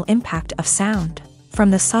emotional impact of sound.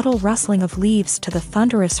 From the subtle rustling of leaves to the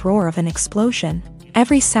thunderous roar of an explosion,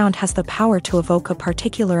 every sound has the power to evoke a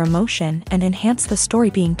particular emotion and enhance the story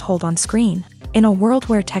being told on screen. In a world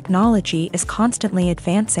where technology is constantly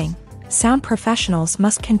advancing, Sound professionals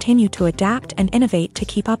must continue to adapt and innovate to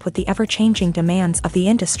keep up with the ever-changing demands of the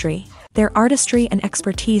industry. Their artistry and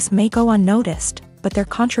expertise may go unnoticed, but their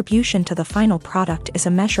contribution to the final product is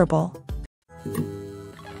immeasurable.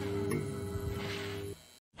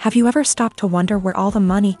 Have you ever stopped to wonder where all the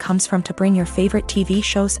money comes from to bring your favorite TV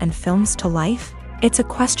shows and films to life? It's a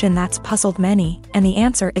question that's puzzled many, and the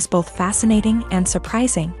answer is both fascinating and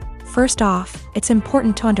surprising. First off, it's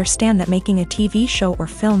important to understand that making a TV show or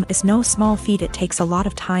film is no small feat. It takes a lot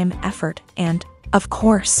of time, effort, and, of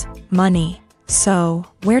course, money. So,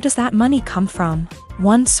 where does that money come from?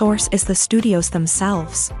 One source is the studios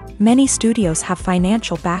themselves. Many studios have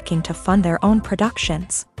financial backing to fund their own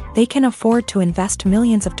productions. They can afford to invest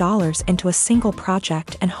millions of dollars into a single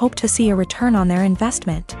project and hope to see a return on their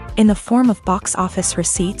investment, in the form of box office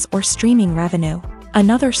receipts or streaming revenue.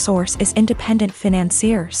 Another source is independent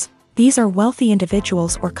financiers. These are wealthy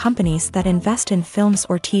individuals or companies that invest in films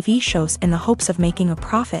or TV shows in the hopes of making a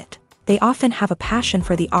profit. They often have a passion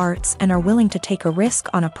for the arts and are willing to take a risk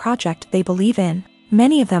on a project they believe in.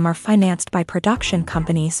 Many of them are financed by production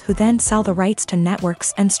companies who then sell the rights to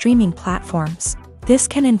networks and streaming platforms. This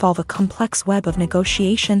can involve a complex web of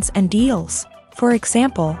negotiations and deals. For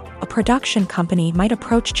example, a production company might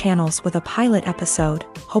approach channels with a pilot episode,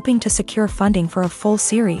 hoping to secure funding for a full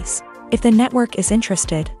series. If the network is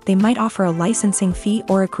interested, they might offer a licensing fee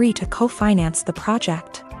or agree to co-finance the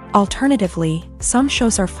project. Alternatively, some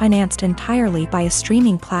shows are financed entirely by a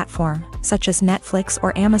streaming platform, such as Netflix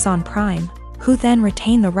or Amazon Prime, who then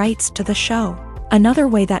retain the rights to the show. Another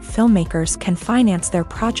way that filmmakers can finance their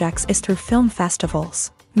projects is through film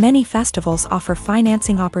festivals. Many festivals offer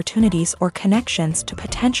financing opportunities or connections to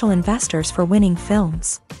potential investors for winning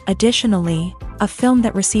films. Additionally, a film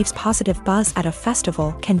that receives positive buzz at a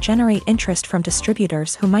festival can generate interest from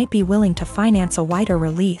distributors who might be willing to finance a wider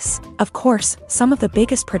release. Of course, some of the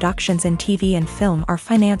biggest productions in TV and film are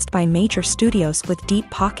financed by major studios with deep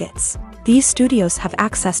pockets. These studios have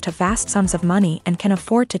access to vast sums of money and can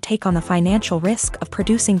afford to take on the financial risk of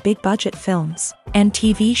producing big-budget films and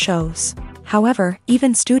TV shows. However,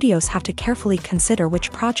 even studios have to carefully consider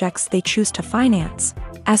which projects they choose to finance,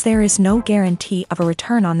 as there is no guarantee of a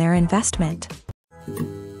return on their investment.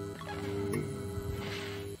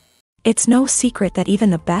 It's no secret that even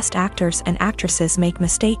the best actors and actresses make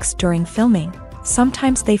mistakes during filming.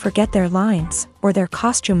 Sometimes they forget their lines, or their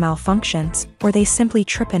costume malfunctions, or they simply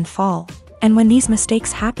trip and fall. And when these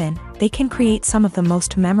mistakes happen, they can create some of the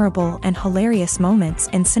most memorable and hilarious moments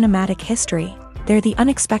in cinematic history. They're the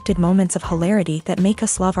unexpected moments of hilarity that make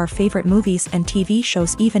us love our favorite movies and TV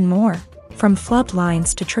shows even more. From flubbed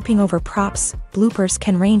lines to tripping over props, bloopers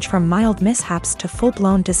can range from mild mishaps to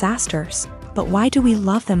full-blown disasters. But why do we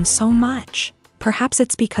love them so much? Perhaps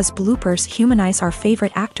it's because bloopers humanize our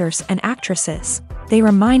favorite actors and actresses. They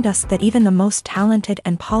remind us that even the most talented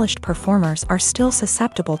and polished performers are still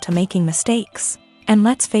susceptible to making mistakes. And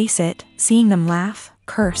let's face it, seeing them laugh,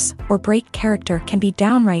 curse, or break character can be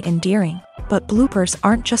downright endearing. But bloopers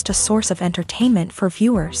aren't just a source of entertainment for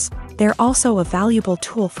viewers. They're also a valuable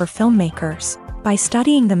tool for filmmakers. By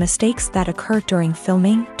studying the mistakes that occur during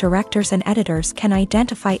filming, directors and editors can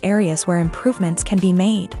identify areas where improvements can be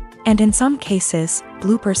made. And in some cases,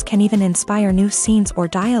 bloopers can even inspire new scenes or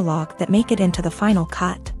dialogue that make it into the final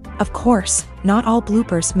cut. Of course, not all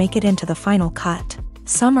bloopers make it into the final cut.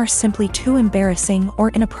 Some are simply too embarrassing or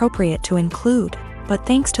inappropriate to include. But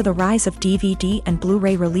thanks to the rise of DVD and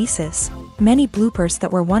Blu-ray releases, many bloopers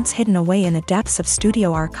that were once hidden away in the depths of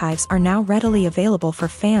studio archives are now readily available for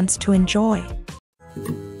fans to enjoy.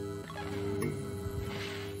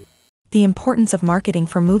 The importance of marketing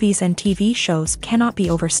for movies and TV shows cannot be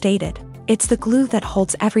overstated. It's the glue that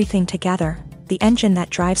holds everything together, the engine that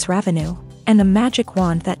drives revenue, and the magic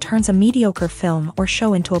wand that turns a mediocre film or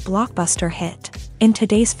show into a blockbuster hit. In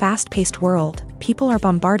today's fast-paced world, people are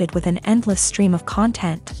bombarded with an endless stream of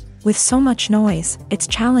content. With so much noise, it's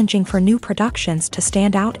challenging for new productions to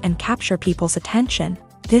stand out and capture people's attention.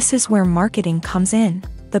 This is where marketing comes in.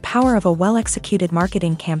 The power of a well-executed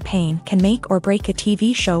marketing campaign can make or break a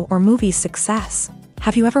TV show or movie's success.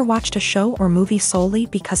 Have you ever watched a show or movie solely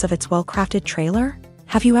because of its well-crafted trailer?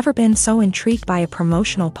 Have you ever been so intrigued by a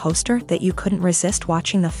promotional poster that you couldn't resist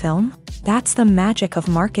watching the film? That's the magic of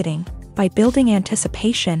marketing. By building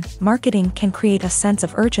anticipation, marketing can create a sense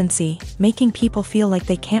of urgency, making people feel like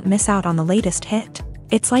they can't miss out on the latest hit.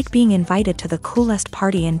 It's like being invited to the coolest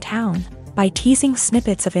party in town. By teasing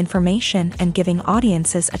snippets of information and giving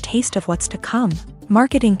audiences a taste of what's to come,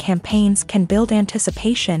 marketing campaigns can build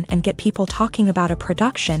anticipation and get people talking about a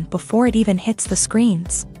production before it even hits the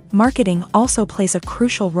screens. Marketing also plays a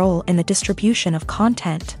crucial role in the distribution of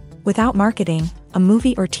content. Without marketing, a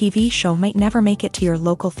movie or TV show might never make it to your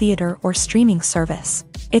local theater or streaming service.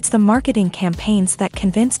 It's the marketing campaigns that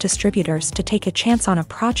convince distributors to take a chance on a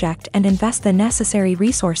project and invest the necessary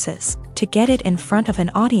resources to get it in front of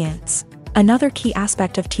an audience. Another key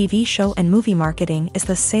aspect of TV show and movie marketing is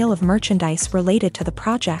the sale of merchandise related to the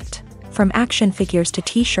project. From action figures to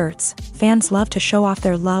t-shirts, fans love to show off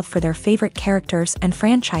their love for their favorite characters and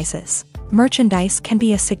franchises. Merchandise can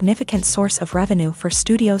be a significant source of revenue for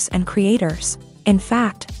studios and creators. In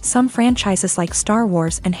fact, some franchises like Star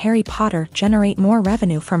Wars and Harry Potter generate more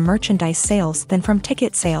revenue from merchandise sales than from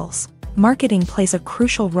ticket sales. Marketing plays a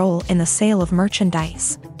crucial role in the sale of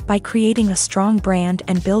merchandise. By creating a strong brand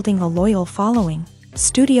and building a loyal following,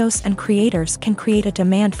 studios and creators can create a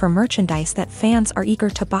demand for merchandise that fans are eager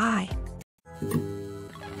to buy.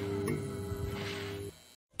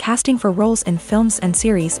 Casting for roles in films and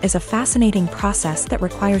series is a fascinating process that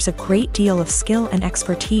requires a great deal of skill and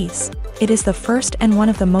expertise. It is the first and one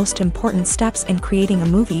of the most important steps in creating a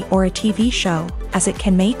movie or a TV show, as it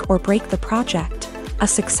can make or break the project. A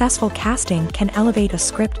successful casting can elevate a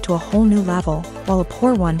script to a whole new level, while a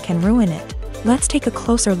poor one can ruin it. Let's take a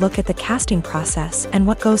closer look at the casting process and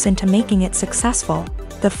what goes into making it successful.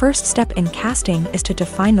 The first step in casting is to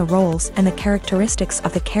define the roles and the characteristics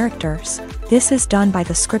of the characters. This is done by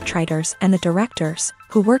the scriptwriters and the directors,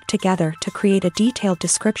 who work together to create a detailed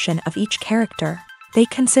description of each character. They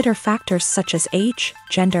consider factors such as age,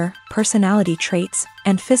 gender, personality traits,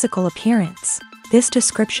 and physical appearance. This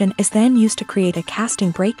description is then used to create a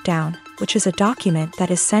casting breakdown, which is a document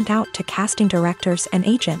that is sent out to casting directors and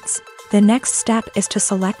agents. The next step is to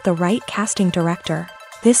select the right casting director.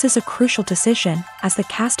 This is a crucial decision, as the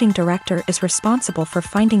casting director is responsible for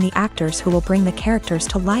finding the actors who will bring the characters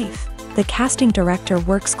to life. The casting director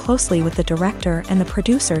works closely with the director and the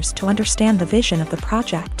producers to understand the vision of the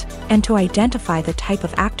project, and to identify the type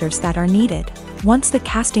of actors that are needed. Once the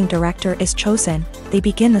casting director is chosen, they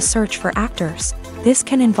begin the search for actors. This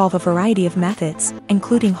can involve a variety of methods,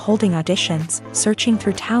 including holding auditions, searching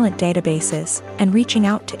through talent databases, and reaching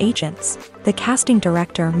out to agents. The casting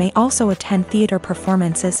director may also attend theater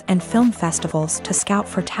performances and film festivals to scout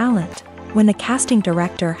for talent. When the casting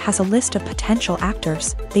director has a list of potential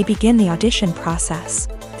actors, they begin the audition process.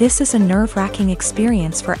 This is a nerve-wracking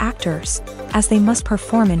experience for actors, as they must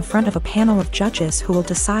perform in front of a panel of judges who will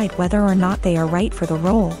decide whether or not they are right for the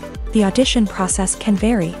role. The audition process can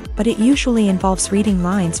vary, but it usually involves reading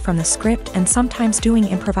lines from the script and sometimes doing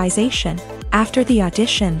improvisation. After the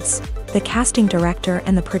auditions, the casting director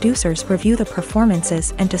and the producers review the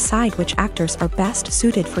performances and decide which actors are best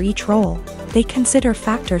suited for each role. They consider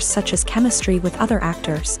factors such as chemistry with other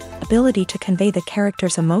actors, ability to convey the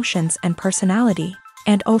character's emotions and personality,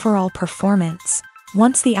 and overall performance.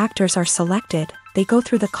 Once the actors are selected, they go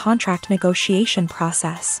through the contract negotiation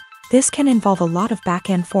process. This can involve a lot of back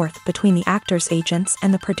and forth between the actors' agents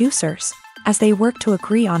and the producers, as they work to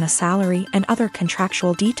agree on a salary and other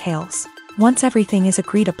contractual details. Once everything is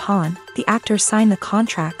agreed upon, the actors sign the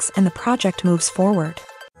contracts and the project moves forward.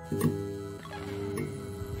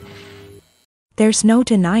 There's no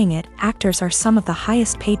denying it, actors are some of the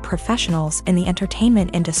highest paid professionals in the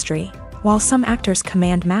entertainment industry. While some actors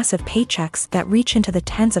command massive paychecks that reach into the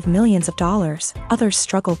tens of millions of dollars, others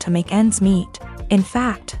struggle to make ends meet. In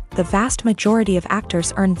fact, the vast majority of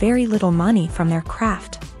actors earn very little money from their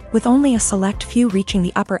craft, with only a select few reaching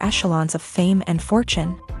the upper echelons of fame and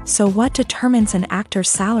fortune. So what determines an actor's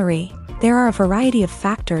salary? There are a variety of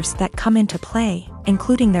factors that come into play,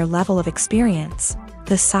 including their level of experience,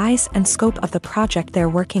 the size and scope of the project they're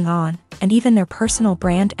working on, and even their personal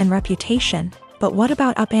brand and reputation. But what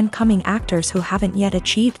about up-and-coming actors who haven't yet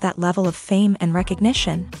achieved that level of fame and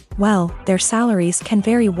recognition? Well, their salaries can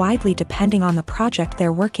vary widely depending on the project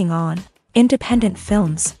they're working on. Independent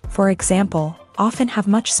films, for example, often have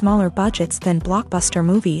much smaller budgets than blockbuster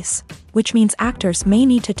movies, which means actors may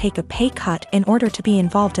need to take a pay cut in order to be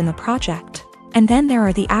involved in the project. And then there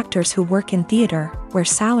are the actors who work in theater, where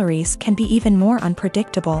salaries can be even more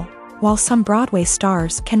unpredictable. While some Broadway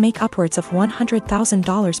stars can make upwards of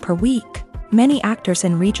 $100,000 per week, many actors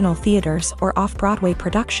in regional theaters or off-Broadway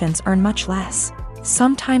productions earn much less,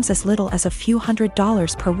 sometimes as little as a few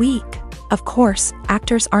 $100s per week. Of course,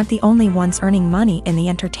 actors aren't the only ones earning money in the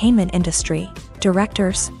entertainment industry.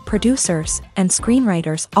 Directors, producers, and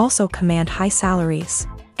screenwriters also command high salaries.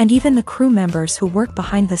 And even the crew members who work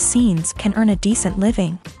behind the scenes can earn a decent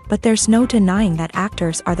living. But there's no denying that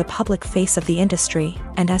actors are the public face of the industry,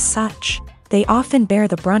 and as such, they often bear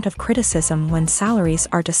the brunt of criticism when salaries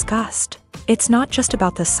are discussed. It's not just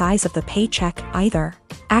about the size of the paycheck, either.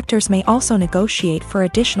 Actors may also negotiate for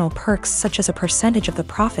additional perks such as a percentage of the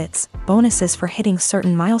profits, bonuses for hitting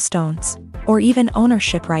certain milestones, or even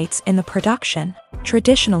ownership rights in the production.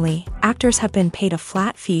 Traditionally, actors have been paid a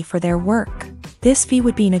flat fee for their work. This fee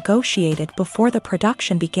would be negotiated before the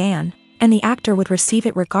production began, and the actor would receive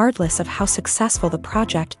it regardless of how successful the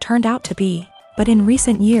project turned out to be. But in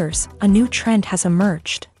recent years, a new trend has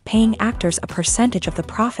emerged, paying actors a percentage of the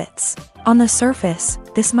profits. On the surface,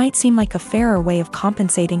 this might seem like a fairer way of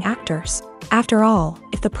compensating actors. After all,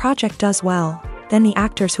 if the project does well, then the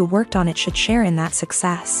actors who worked on it should share in that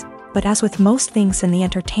success. But as with most things in the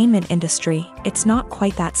entertainment industry, it's not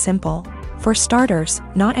quite that simple. For starters,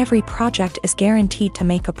 not every project is guaranteed to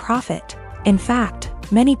make a profit. In fact,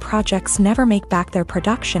 many projects never make back their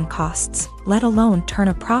production costs, let alone turn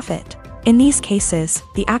a profit. In these cases,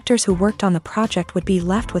 the actors who worked on the project would be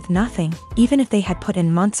left with nothing, even if they had put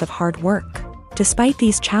in months of hard work. Despite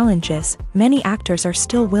these challenges, many actors are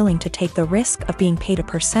still willing to take the risk of being paid a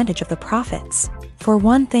percentage of the profits. For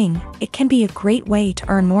one thing, it can be a great way to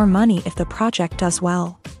earn more money if the project does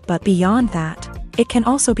well. But beyond that, it can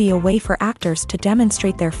also be a way for actors to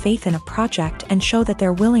demonstrate their faith in a project and show that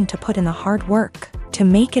they're willing to put in the hard work to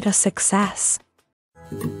make it a success.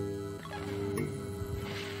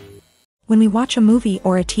 When we watch a movie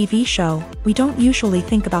or a TV show, we don't usually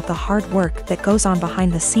think about the hard work that goes on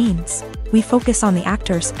behind the scenes. We focus on the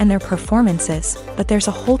actors and their performances, but there's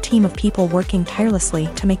a whole team of people working tirelessly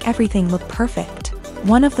to make everything look perfect.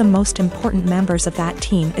 One of the most important members of that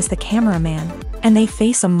team is the cameraman, and they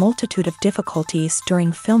face a multitude of difficulties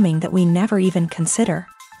during filming that we never even consider.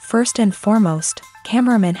 First and foremost,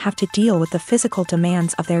 cameramen have to deal with the physical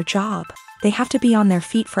demands of their job. They have to be on their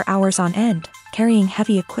feet for hours on end, carrying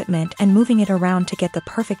heavy equipment and moving it around to get the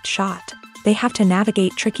perfect shot. They have to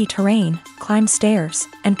navigate tricky terrain, climb stairs,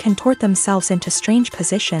 and contort themselves into strange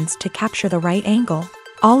positions to capture the right angle.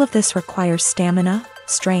 All of this requires stamina,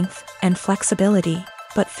 strength, and flexibility.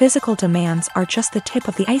 But physical demands are just the tip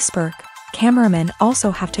of the iceberg. Cameramen also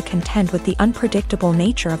have to contend with the unpredictable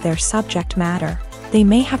nature of their subject matter. They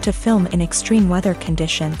may have to film in extreme weather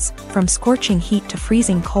conditions, from scorching heat to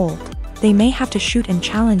freezing cold. They may have to shoot in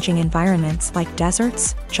challenging environments like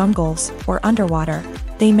deserts, jungles, or underwater.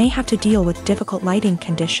 They may have to deal with difficult lighting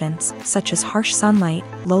conditions, such as harsh sunlight,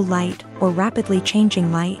 low light, or rapidly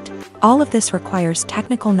changing light. All of this requires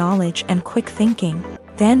technical knowledge and quick thinking.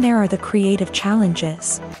 Then there are the creative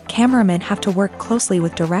challenges. Cameramen have to work closely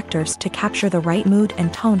with directors to capture the right mood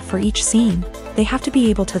and tone for each scene. They have to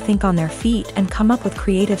be able to think on their feet and come up with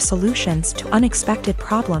creative solutions to unexpected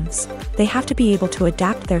problems. They have to be able to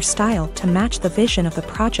adapt their style to match the vision of the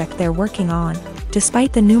project they're working on.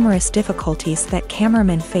 Despite the numerous difficulties that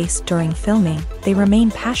cameramen face during filming, they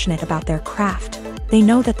remain passionate about their craft. They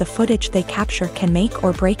know that the footage they capture can make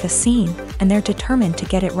or break a scene, and they're determined to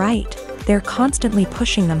get it right. They're constantly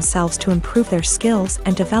pushing themselves to improve their skills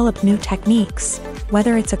and develop new techniques.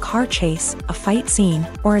 Whether it's a car chase, a fight scene,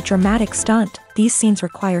 or a dramatic stunt, these scenes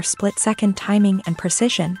require split-second timing and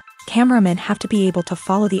precision. Cameramen have to be able to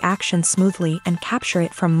follow the action smoothly and capture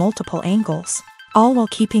it from multiple angles, all while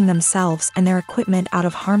keeping themselves and their equipment out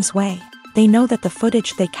of harm's way. They know that the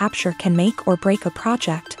footage they capture can make or break a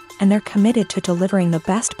project, and they're committed to delivering the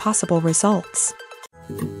best possible results.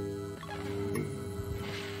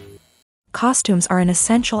 Costumes are an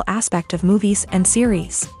essential aspect of movies and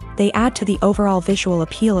series. They add to the overall visual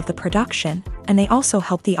appeal of the production, and they also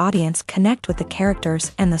help the audience connect with the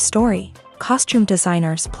characters and the story. Costume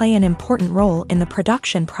designers play an important role in the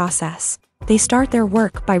production process. They start their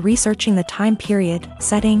work by researching the time period,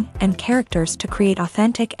 setting, and characters to create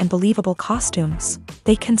authentic and believable costumes.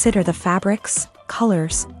 They consider the fabrics,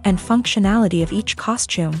 colors, and functionality of each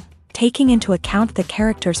costume, taking into account the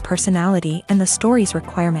character's personality and the story's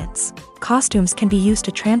requirements. Costumes can be used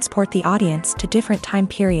to transport the audience to different time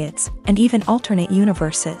periods, and even alternate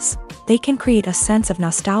universes. They can create a sense of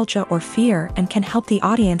nostalgia or fear and can help the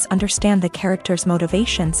audience understand the character's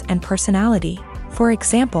motivations and personality. For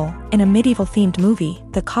example, in a medieval-themed movie,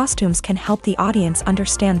 the costumes can help the audience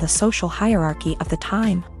understand the social hierarchy of the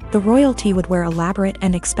time. The royalty would wear elaborate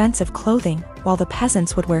and expensive clothing, while the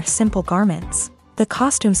peasants would wear simple garments. The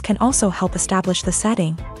costumes can also help establish the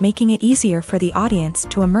setting, making it easier for the audience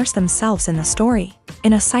to immerse themselves in the story.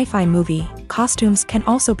 In a sci-fi movie, costumes can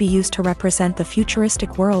also be used to represent the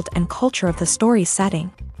futuristic world and culture of the story's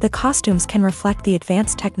setting. The costumes can reflect the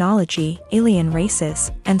advanced technology, alien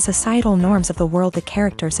races, and societal norms of the world the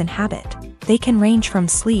characters inhabit. They can range from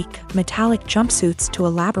sleek, metallic jumpsuits to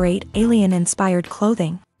elaborate, alien-inspired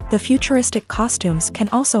clothing. The futuristic costumes can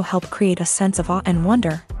also help create a sense of awe and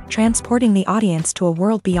wonder, transporting the audience to a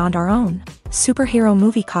world beyond our own. Superhero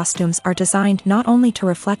movie costumes are designed not only to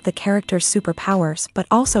reflect the character's superpowers but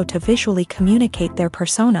also to visually communicate their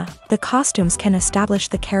persona. The costumes can establish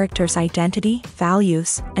the character's identity,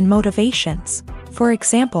 values, and motivations. For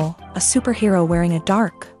example, a superhero wearing a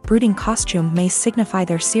dark, brooding costume may signify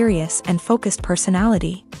their serious and focused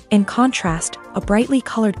personality. In contrast, a brightly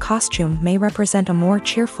colored costume may represent a more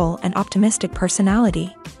cheerful and optimistic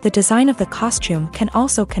personality. The design of the costume can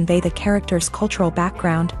also convey the character's cultural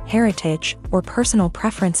background, heritage, or personal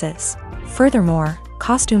preferences. Furthermore,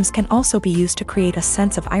 costumes can also be used to create a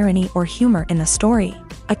sense of irony or humor in the story.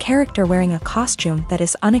 A character wearing a costume that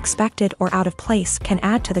is unexpected or out of place can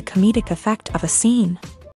add to the comedic effect of a scene.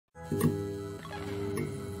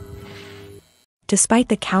 Despite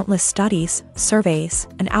the countless studies, surveys,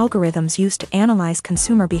 and algorithms used to analyze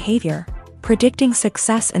consumer behavior, predicting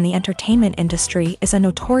success in the entertainment industry is a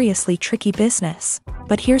notoriously tricky business.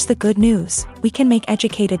 But here's the good news: we can make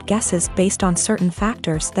educated guesses based on certain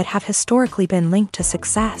factors that have historically been linked to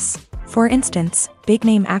success. For instance,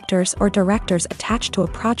 big-name actors or directors attached to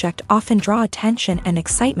a project often draw attention and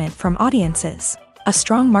excitement from audiences. A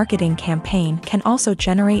strong marketing campaign can also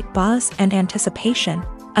generate buzz and anticipation.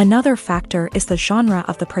 Another factor is the genre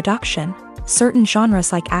of the production. Certain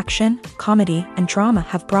genres like action, comedy, and drama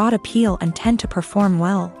have broad appeal and tend to perform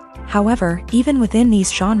well. However, even within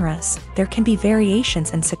these genres, there can be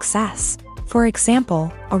variations in success. For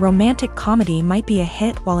example, a romantic comedy might be a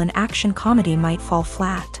hit while an action comedy might fall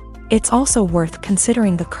flat. It's also worth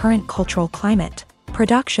considering the current cultural climate.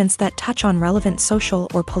 Productions that touch on relevant social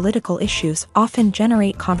or political issues often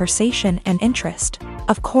generate conversation and interest.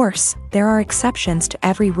 Of course, there are exceptions to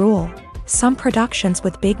every rule. Some productions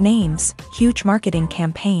with big names, huge marketing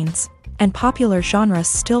campaigns, and popular genres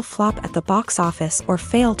still flop at the box office or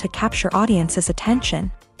fail to capture audiences'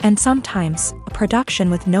 attention. And sometimes, a production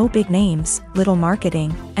with no big names, little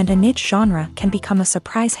marketing, and a niche genre can become a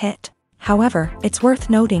surprise hit. However, it's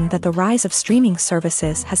worth noting that the rise of streaming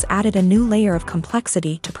services has added a new layer of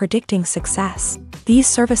complexity to predicting success. These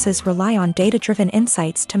services rely on data-driven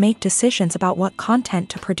insights to make decisions about what content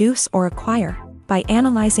to produce or acquire. By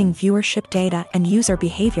analyzing viewership data and user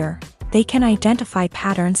behavior, they can identify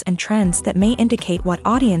patterns and trends that may indicate what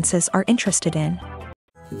audiences are interested in.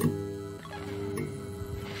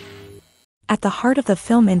 At the heart of the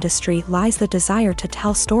film industry lies the desire to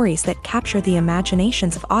tell stories that capture the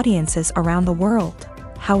imaginations of audiences around the world.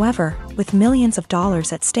 However, with millions of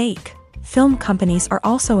dollars at stake, film companies are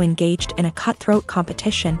also engaged in a cutthroat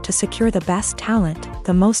competition to secure the best talent,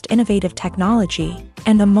 the most innovative technology,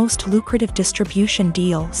 and the most lucrative distribution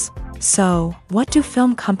deals. So, what do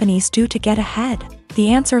film companies do to get ahead? The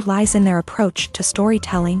answer lies in their approach to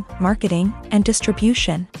storytelling, marketing, and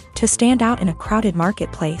distribution. To stand out in a crowded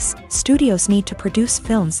marketplace, studios need to produce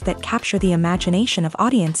films that capture the imagination of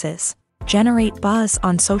audiences, generate buzz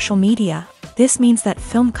on social media. This means that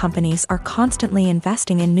film companies are constantly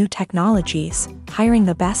investing in new technologies, hiring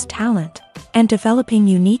the best talent, and developing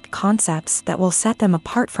unique concepts that will set them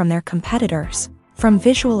apart from their competitors. From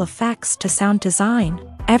visual effects to sound design,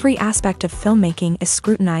 every aspect of filmmaking is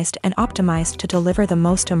scrutinized and optimized to deliver the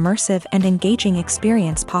most immersive and engaging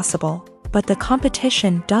experience possible. But the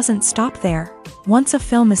competition doesn't stop there. Once a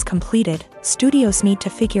film is completed, studios need to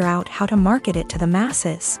figure out how to market it to the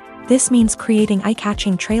masses. This means creating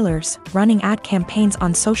eye-catching trailers, running ad campaigns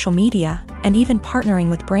on social media, and even partnering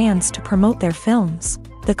with brands to promote their films.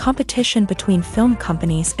 The competition between film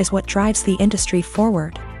companies is what drives the industry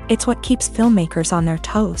forward. It's what keeps filmmakers on their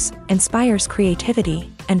toes, inspires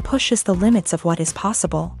creativity, and pushes the limits of what is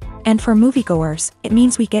possible. And for moviegoers, it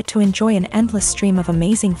means we get to enjoy an endless stream of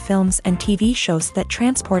amazing films and TV shows that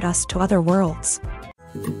transport us to other worlds.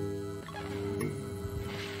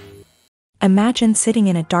 Imagine sitting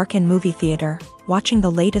in a darkened movie theater, watching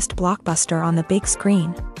the latest blockbuster on the big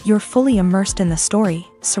screen. You're fully immersed in the story,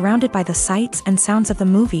 surrounded by the sights and sounds of the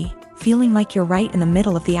movie, feeling like you're right in the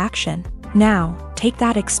middle of the action. Now, take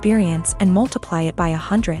that experience and multiply it by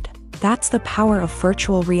 100. That's the power of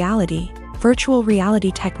virtual reality. Virtual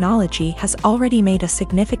reality technology has already made a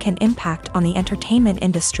significant impact on the entertainment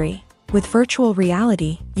industry. With virtual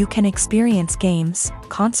reality, you can experience games,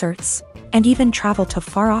 concerts, and even travel to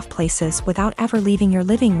far-off places without ever leaving your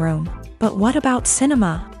living room. But what about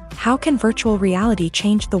cinema? How can virtual reality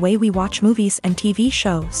change the way we watch movies and TV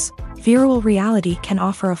shows? Virtual reality can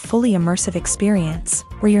offer a fully immersive experience,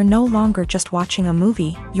 where you're no longer just watching a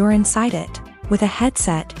movie, you're inside it. With a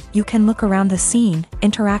headset, you can look around the scene,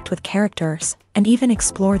 interact with characters, and even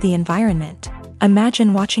explore the environment.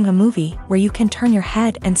 Imagine watching a movie where you can turn your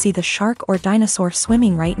head and see the shark or dinosaur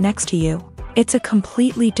swimming right next to you. It's a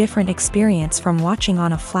completely different experience from watching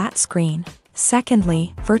on a flat screen.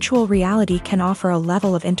 Secondly, virtual reality can offer a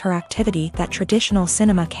level of interactivity that traditional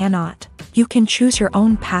cinema cannot. You can choose your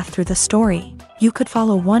own path through the story. You could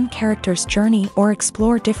follow one character's journey or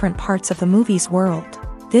explore different parts of the movie's world.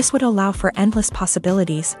 This would allow for endless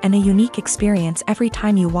possibilities and a unique experience every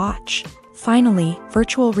time you watch. Finally,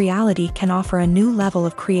 virtual reality can offer a new level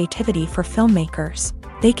of creativity for filmmakers.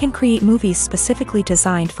 They can create movies specifically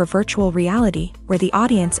designed for virtual reality, where the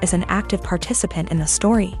audience is an active participant in the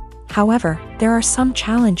story. However, there are some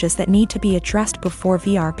challenges that need to be addressed before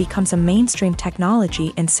VR becomes a mainstream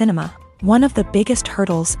technology in cinema. One of the biggest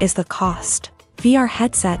hurdles is the cost. VR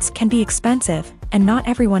headsets can be expensive, and not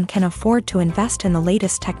everyone can afford to invest in the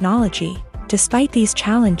latest technology. Despite these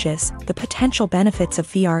challenges, the potential benefits of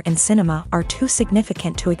VR in cinema are too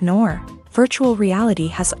significant to ignore. Virtual reality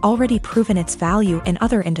has already proven its value in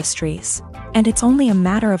other industries, and it's only a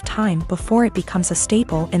matter of time before it becomes a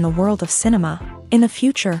staple in the world of cinema. In the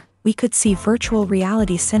future, we could see virtual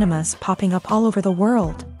reality cinemas popping up all over the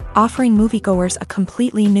world, offering moviegoers a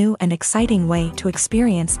completely new and exciting way to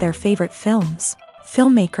experience their favorite films.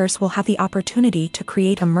 Filmmakers will have the opportunity to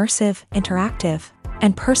create immersive, interactive,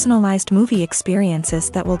 and personalized movie experiences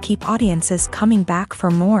that will keep audiences coming back for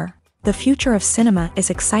more. The future of cinema is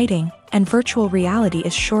exciting, and virtual reality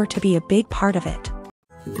is sure to be a big part of it.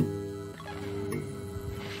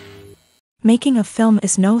 Making a film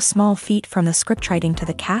is no small feat. From the scriptwriting to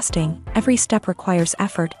the casting, every step requires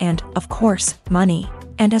effort and, of course, money.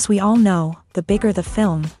 And as we all know, the bigger the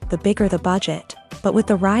film, the bigger the budget. But with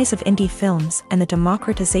the rise of indie films and the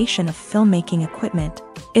democratization of filmmaking equipment,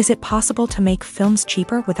 is it possible to make films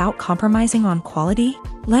cheaper without compromising on quality?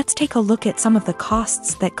 Let's take a look at some of the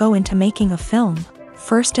costs that go into making a film.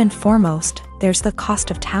 First and foremost, there's the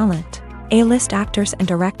cost of talent. A-list actors and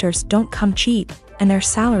directors don't come cheap, and their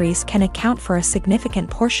salaries can account for a significant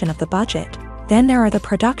portion of the budget. Then there are the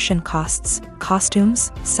production costs,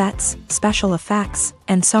 costumes, sets, special effects,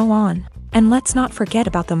 and so on. And let's not forget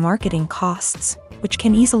about the marketing costs, which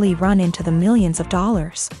can easily run into the millions of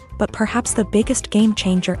dollars. But perhaps the biggest game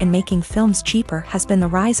changer in making films cheaper has been the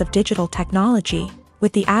rise of digital technology.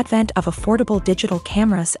 With the advent of affordable digital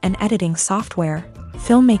cameras and editing software,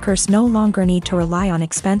 filmmakers no longer need to rely on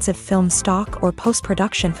expensive film stock or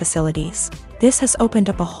post-production facilities. This has opened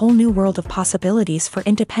up a whole new world of possibilities for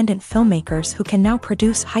independent filmmakers who can now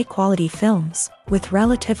produce high-quality films with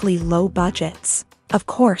relatively low budgets. Of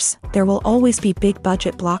course, there will always be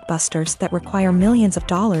big-budget blockbusters that require millions of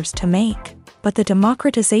dollars to make. But the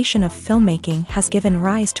democratization of filmmaking has given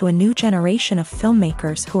rise to a new generation of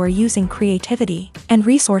filmmakers who are using creativity and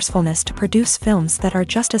resourcefulness to produce films that are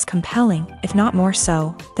just as compelling, if not more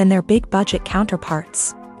so, than their big-budget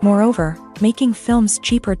counterparts. Moreover, making films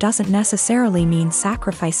cheaper doesn't necessarily mean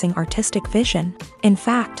sacrificing artistic vision. In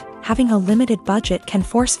fact, having a limited budget can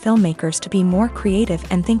force filmmakers to be more creative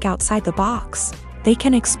and think outside the box. They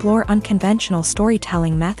can explore unconventional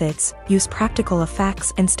storytelling methods, use practical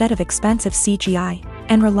effects instead of expensive CGI,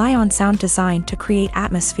 and rely on sound design to create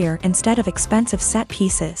atmosphere instead of expensive set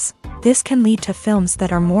pieces. This can lead to films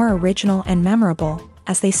that are more original and memorable,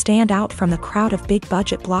 as they stand out from the crowd of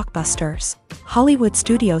big-budget blockbusters. Hollywood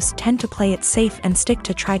studios tend to play it safe and stick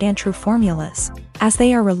to tried-and-true formulas, as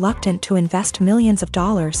they are reluctant to invest millions of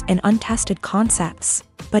dollars in untested concepts.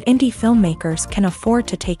 But indie filmmakers can afford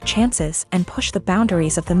to take chances and push the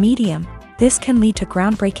boundaries of the medium. This can lead to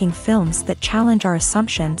groundbreaking films that challenge our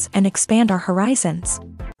assumptions and expand our horizons.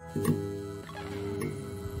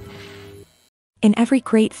 In every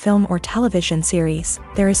great film or television series,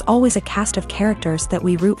 there is always a cast of characters that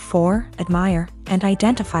we root for, admire, and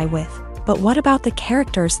identify with. But what about the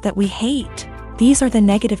characters that we hate? These are the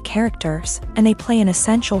negative characters, and they play an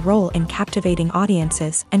essential role in captivating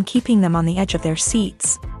audiences and keeping them on the edge of their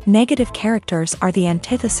seats. Negative characters are the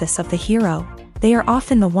antithesis of the hero. They are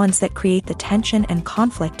often the ones that create the tension and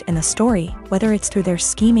conflict in the story, whether it's through their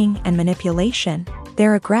scheming and manipulation,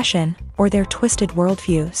 their aggression, or their twisted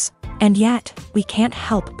worldviews. And yet, we can't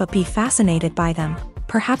help but be fascinated by them.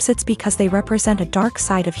 Perhaps it's because they represent a dark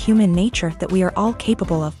side of human nature that we are all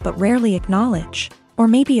capable of but rarely acknowledge. Or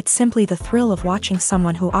maybe it's simply the thrill of watching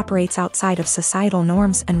someone who operates outside of societal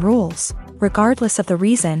norms and rules. Regardless of the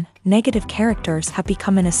reason, negative characters have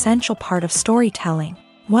become an essential part of storytelling.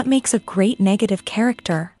 What makes a great negative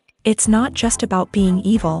character? It's not just about being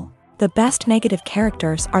evil. The best negative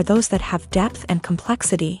characters are those that have depth and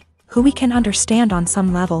complexity, who we can understand on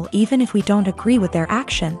some level even if we don't agree with their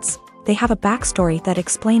actions. They have a backstory that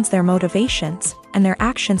explains their motivations, and their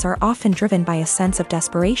actions are often driven by a sense of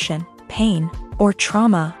desperation, pain, or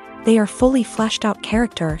trauma. They are fully fleshed out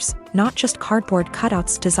characters, not just cardboard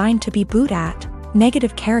cutouts designed to be booed at.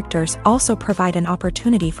 Negative characters also provide an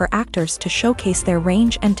opportunity for actors to showcase their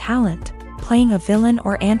range and talent. Playing a villain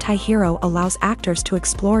or anti-hero allows actors to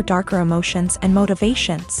explore darker emotions and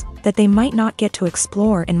motivations that they might not get to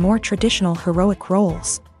explore in more traditional heroic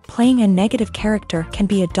roles. Playing a negative character can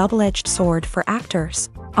be a double-edged sword for actors.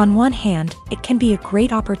 On one hand, it can be a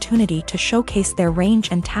great opportunity to showcase their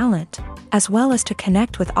range and talent, as well as to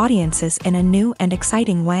connect with audiences in a new and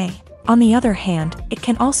exciting way. On the other hand, it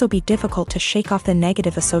can also be difficult to shake off the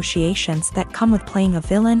negative associations that come with playing a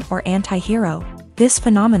villain or anti-hero. This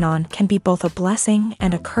phenomenon can be both a blessing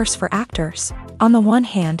and a curse for actors. On the one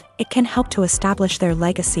hand, it can help to establish their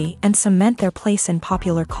legacy and cement their place in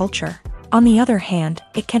popular culture. On the other hand,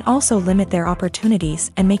 it can also limit their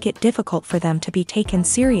opportunities and make it difficult for them to be taken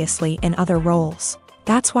seriously in other roles.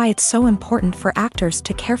 That's why it's so important for actors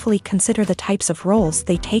to carefully consider the types of roles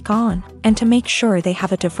they take on, and to make sure they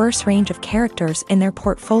have a diverse range of characters in their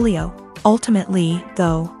portfolio. Ultimately,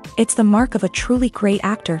 though, it's the mark of a truly great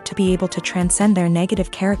actor to be able to transcend their negative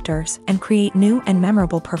characters and create new and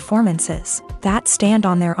memorable performances that stand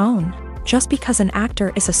on their own. Just because an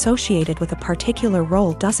actor is associated with a particular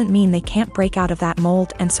role doesn't mean they can't break out of that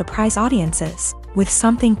mold and surprise audiences with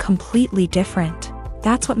something completely different.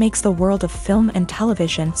 That's what makes the world of film and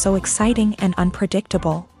television so exciting and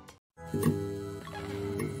unpredictable.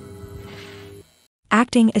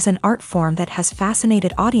 Acting is an art form that has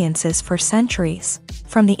fascinated audiences for centuries.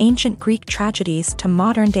 From the ancient Greek tragedies to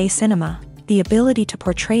modern-day cinema, the ability to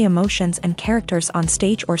portray emotions and characters on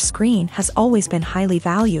stage or screen has always been highly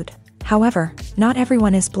valued. However, not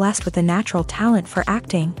everyone is blessed with a natural talent for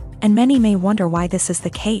acting, and many may wonder why this is the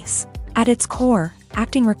case. At its core,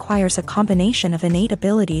 acting requires a combination of innate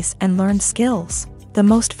abilities and learned skills. The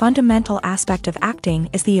most fundamental aspect of acting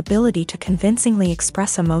is the ability to convincingly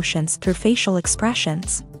express emotions through facial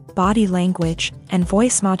expressions, body language, and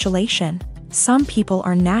voice modulation. Some people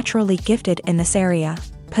are naturally gifted in this area,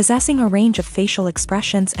 possessing a range of facial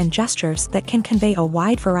expressions and gestures that can convey a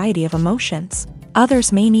wide variety of emotions.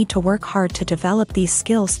 Others may need to work hard to develop these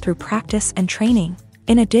skills through practice and training.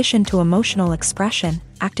 In addition to emotional expression,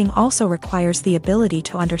 acting also requires the ability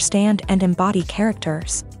to understand and embody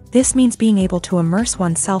characters. This means being able to immerse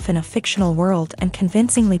oneself in a fictional world and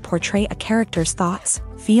convincingly portray a character's thoughts,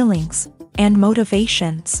 feelings, and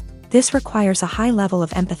motivations. This requires a high level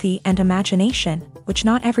of empathy and imagination, which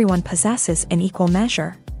not everyone possesses in equal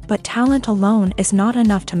measure. But talent alone is not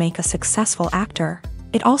enough to make a successful actor.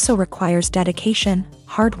 It also requires dedication,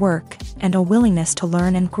 hard work, and a willingness to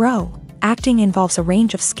learn and grow. Acting involves a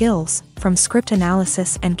range of skills, from script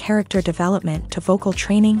analysis and character development to vocal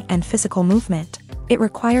training and physical movement. It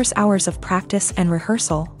requires hours of practice and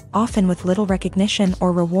rehearsal, often with little recognition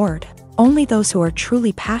or reward. Only those who are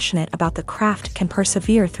truly passionate about the craft can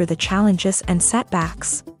persevere through the challenges and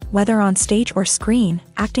setbacks. Whether on stage or screen,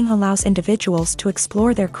 acting allows individuals to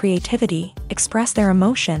explore their creativity, express their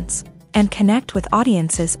emotions, and connect with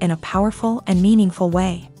audiences in a powerful and meaningful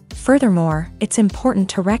way. Furthermore, it's important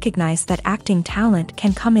to recognize that acting talent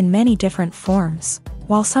can come in many different forms.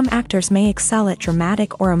 While some actors may excel at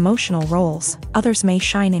dramatic or emotional roles, others may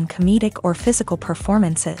shine in comedic or physical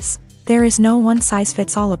performances. There is no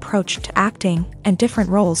one-size-fits-all approach to acting, and different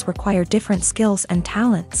roles require different skills and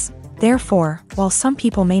talents. Therefore, while some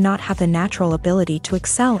people may not have the natural ability to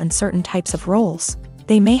excel in certain types of roles,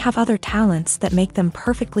 they may have other talents that make them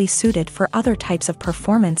perfectly suited for other types of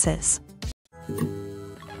performances.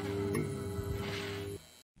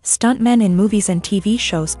 Stuntmen in movies and TV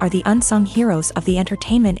shows are the unsung heroes of the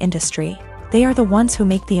entertainment industry. They are the ones who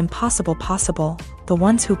make the impossible possible, the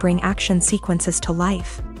ones who bring action sequences to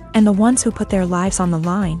life, and the ones who put their lives on the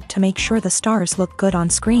line to make sure the stars look good on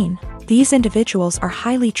screen. These individuals are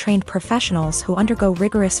highly trained professionals who undergo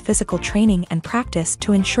rigorous physical training and practice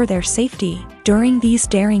to ensure their safety during these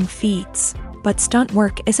daring feats. But stunt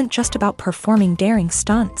work isn't just about performing daring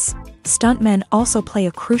stunts. Stuntmen also play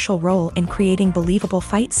a crucial role in creating believable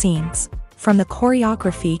fight scenes. From the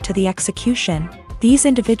choreography to the execution, these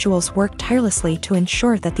individuals work tirelessly to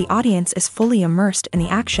ensure that the audience is fully immersed in the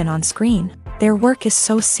action on screen. Their work is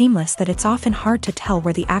so seamless that it's often hard to tell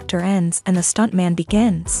where the actor ends and the stuntman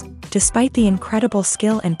begins. Despite the incredible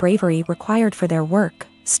skill and bravery required for their work,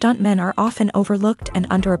 stuntmen are often overlooked and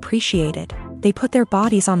underappreciated. They put their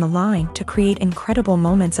bodies on the line to create incredible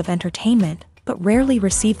moments of entertainment, but rarely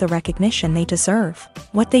receive the recognition they deserve.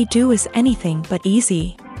 What they do is anything but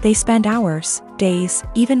easy. They spend hours, days,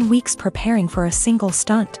 even weeks preparing for a single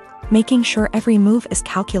stunt, making sure every move is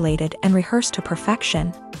calculated and rehearsed to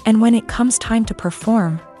perfection. And when it comes time to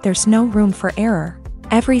perform, there's no room for error.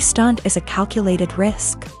 Every stunt is a calculated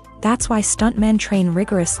risk. That's why stuntmen train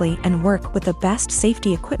rigorously and work with the best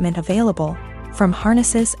safety equipment available, from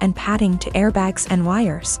harnesses and padding to airbags and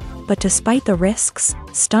wires. But despite the risks,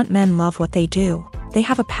 stuntmen love what they do. They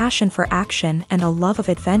have a passion for action and a love of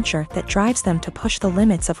adventure that drives them to push the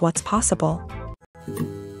limits of what's possible.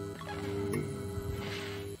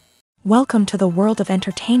 Welcome to the world of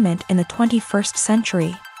entertainment in the 21st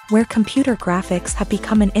century, where computer graphics have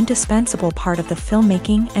become an indispensable part of the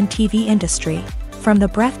filmmaking and TV industry. From the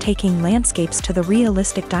breathtaking landscapes to the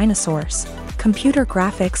realistic dinosaurs, computer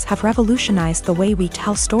graphics have revolutionized the way we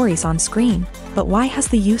tell stories on screen. But why has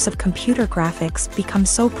the use of computer graphics become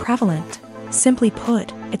so prevalent? Simply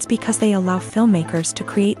put, it's because they allow filmmakers to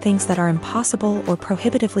create things that are impossible or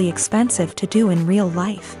prohibitively expensive to do in real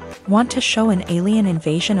life. Want to show an alien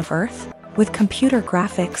invasion of Earth? With computer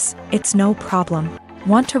graphics, it's no problem.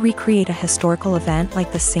 Want to recreate a historical event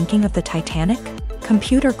like the sinking of the Titanic?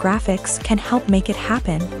 Computer graphics can help make it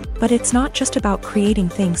happen, but it's not just about creating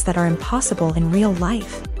things that are impossible in real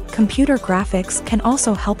life. Computer graphics can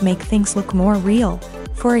also help make things look more real.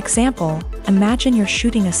 For example, imagine you're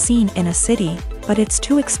shooting a scene in a city, but it's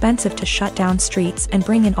too expensive to shut down streets and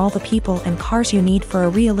bring in all the people and cars you need for a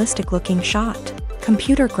realistic-looking shot.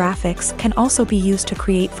 Computer graphics can also be used to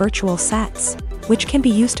create virtual sets, which can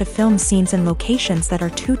be used to film scenes in locations that are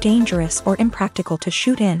too dangerous or impractical to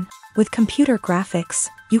shoot in. With computer graphics,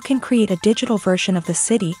 you can create a digital version of the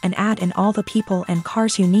city and add in all the people and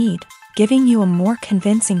cars you need, giving you a more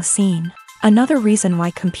convincing scene. Another reason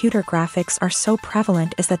why computer graphics are so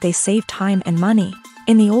prevalent is that they save time and money.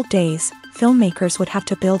 In the old days, filmmakers would have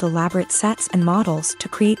to build elaborate sets and models to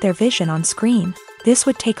create their vision on screen. This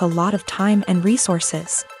would take a lot of time and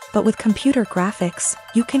resources. But with computer graphics,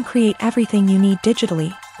 you can create everything you need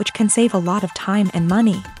digitally, which can save a lot of time and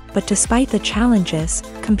money. But despite the challenges,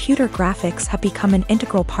 computer graphics have become an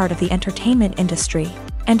integral part of the entertainment industry,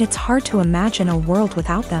 and it's hard to imagine a world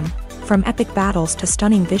without them. From epic battles to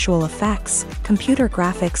stunning visual effects, computer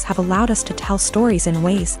graphics have allowed us to tell stories in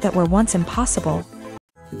ways that were once impossible.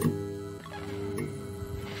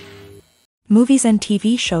 Movies and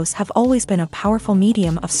TV shows have always been a powerful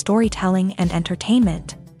medium of storytelling and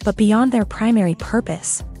entertainment, but beyond their primary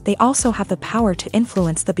purpose, they also have the power to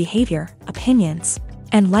influence the behavior, opinions,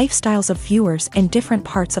 and lifestyles of viewers in different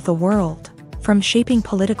parts of the world. From shaping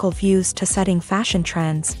political views to setting fashion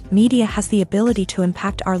trends, media has the ability to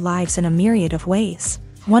impact our lives in a myriad of ways.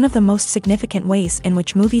 One of the most significant ways in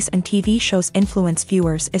which movies and TV shows influence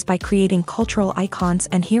viewers is by creating cultural icons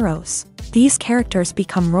and heroes. These characters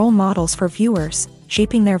become role models for viewers,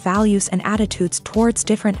 shaping their values and attitudes towards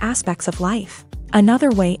different aspects of life.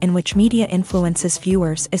 Another way in which media influences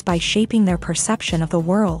viewers is by shaping their perception of the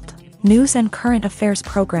world. News and current affairs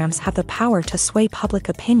programs have the power to sway public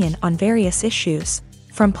opinion on various issues,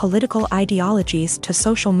 from political ideologies to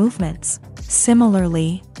social movements.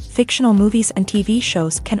 Similarly, fictional movies and TV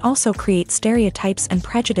shows can also create stereotypes and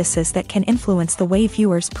prejudices that can influence the way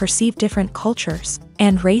viewers perceive different cultures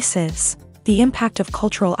and races. The impact of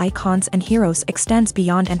cultural icons and heroes extends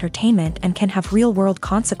beyond entertainment and can have real-world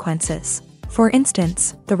consequences. For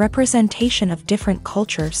instance, the representation of different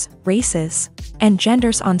cultures, races, and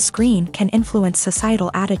genders on screen can influence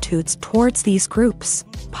societal attitudes towards these groups.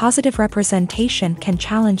 Positive representation can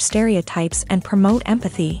challenge stereotypes and promote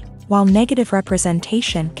empathy, while negative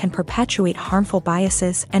representation can perpetuate harmful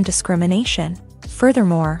biases and discrimination.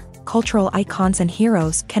 Furthermore, cultural icons and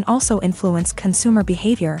heroes can also influence consumer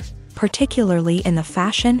behavior, particularly in the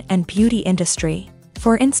fashion and beauty industry.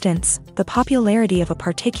 For instance, the popularity of a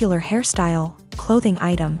particular hairstyle, clothing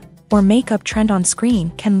item, or makeup trend on screen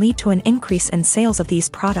can lead to an increase in sales of these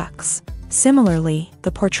products. Similarly,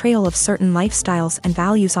 the portrayal of certain lifestyles and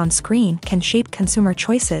values on screen can shape consumer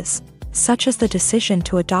choices, such as the decision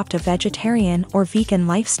to adopt a vegetarian or vegan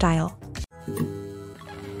lifestyle.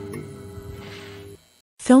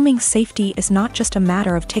 Filming safety is not just a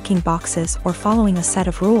matter of ticking boxes or following a set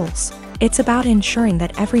of rules. It's about ensuring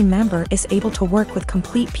that every member is able to work with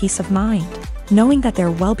complete peace of mind, knowing that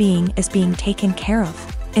their well-being is being taken care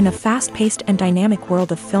of. In the fast-paced and dynamic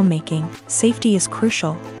world of filmmaking, safety is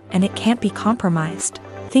crucial, and it can't be compromised.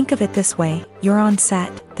 Think of it this way: you're on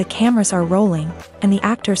set, the cameras are rolling, and the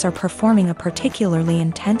actors are performing a particularly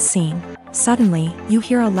intense scene. Suddenly, you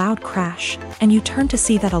hear a loud crash, and you turn to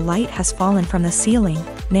see that a light has fallen from the ceiling,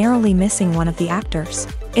 narrowly missing one of the actors.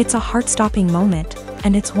 It's a heart-stopping moment,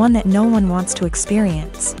 and it's one that no one wants to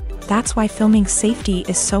experience. That's why filming safety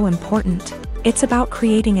is so important. It's about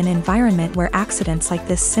creating an environment where accidents like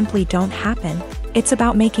this simply don't happen. It's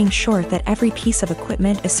about making sure that every piece of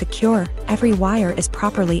equipment is secure, every wire is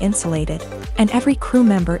properly insulated, and every crew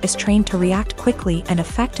member is trained to react quickly and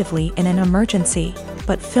effectively in an emergency.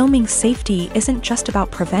 But filming safety isn't just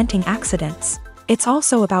about preventing accidents. It's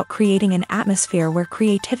also about creating an atmosphere where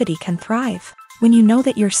creativity can thrive. When you know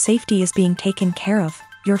that your safety is being taken care of,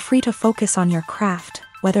 you're free to focus on your craft,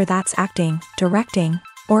 whether that's acting, directing,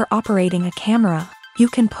 or operating a camera. You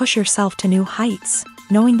can push yourself to new heights,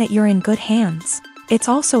 knowing that you're in good hands. It's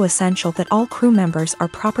also essential that all crew members are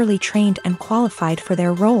properly trained and qualified for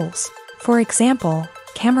their roles. For example,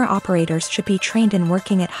 camera operators should be trained in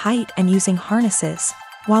working at height and using harnesses,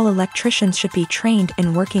 while electricians should be trained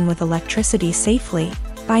in working with electricity safely.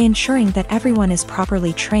 By ensuring that everyone is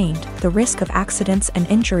properly trained, the risk of accidents and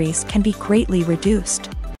injuries can be greatly reduced.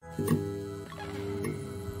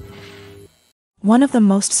 One of the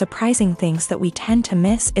most surprising things that we tend to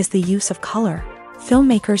miss is the use of color.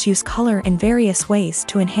 Filmmakers use color in various ways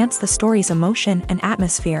to enhance the story's emotion and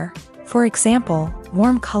atmosphere. For example,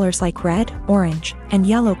 warm colors like red, orange, and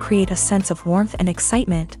yellow create a sense of warmth and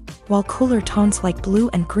excitement, while cooler tones like blue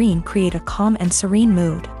and green create a calm and serene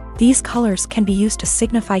mood. These colors can be used to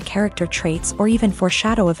signify character traits or even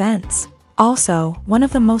foreshadow events. Also, one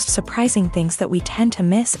of the most surprising things that we tend to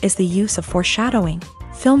miss is the use of foreshadowing.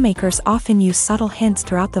 Filmmakers often use subtle hints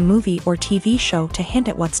throughout the movie or TV show to hint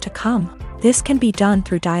at what's to come. This can be done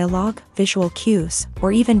through dialogue, visual cues,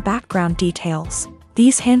 or even background details.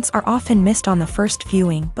 These hints are often missed on the first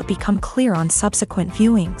viewing but become clear on subsequent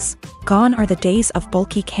viewings. Gone are the days of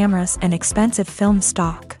bulky cameras and expensive film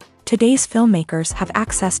stock. Today's filmmakers have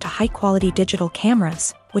access to high-quality digital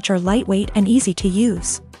cameras, which are lightweight and easy to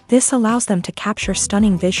use. This allows them to capture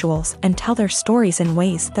stunning visuals and tell their stories in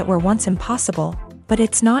ways that were once impossible. But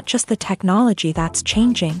it's not just the technology that's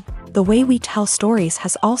changing. The way we tell stories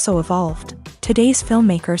has also evolved. Today's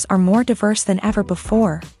filmmakers are more diverse than ever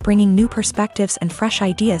before, bringing new perspectives and fresh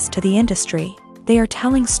ideas to the industry. They are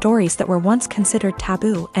telling stories that were once considered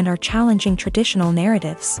taboo and are challenging traditional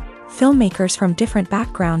narratives. Filmmakers from different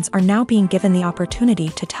backgrounds are now being given the opportunity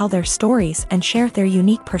to tell their stories and share their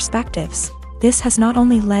unique perspectives. This has not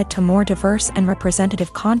only led to more diverse and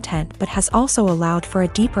representative content but has also allowed for a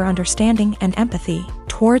deeper understanding and empathy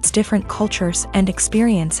towards different cultures and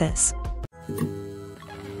experiences.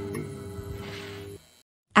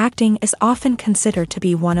 Acting is often considered to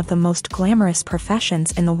be one of the most glamorous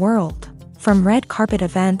professions in the world. From red carpet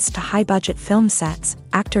events to high-budget film sets,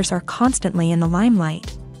 actors are constantly in the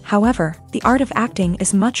limelight. However, the art of acting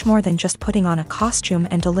is much more than just putting on a costume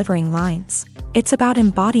and delivering lines. It's about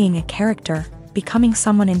embodying a character, becoming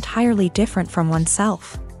someone entirely different from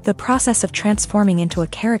oneself. The process of transforming into a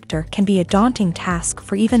character can be a daunting task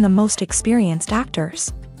for even the most experienced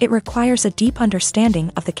actors. It requires a deep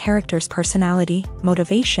understanding of the character's personality,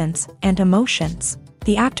 motivations, and emotions.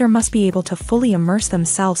 The actor must be able to fully immerse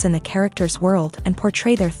themselves in the character's world and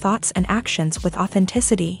portray their thoughts and actions with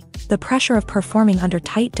authenticity. The pressure of performing under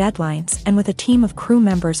tight deadlines and with a team of crew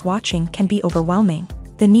members watching can be overwhelming.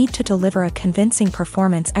 The need to deliver a convincing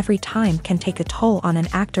performance every time can take a toll on an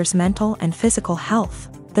actor's mental and physical health.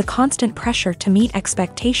 The constant pressure to meet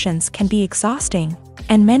expectations can be exhausting,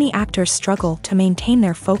 and many actors struggle to maintain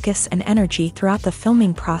their focus and energy throughout the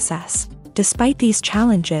filming process. Despite these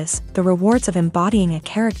challenges, the rewards of embodying a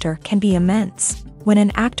character can be immense. When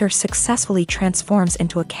an actor successfully transforms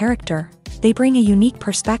into a character, they bring a unique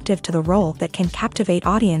perspective to the role that can captivate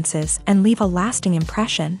audiences and leave a lasting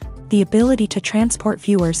impression. The ability to transport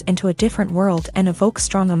viewers into a different world and evoke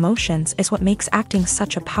strong emotions is what makes acting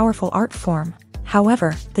such a powerful art form.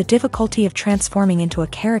 However, the difficulty of transforming into a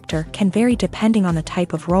character can vary depending on the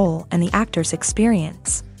type of role and the actor's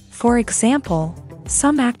experience. For example,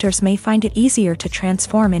 some actors may find it easier to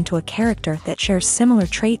transform into a character that shares similar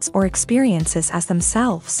traits or experiences as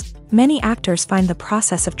themselves. Many actors find the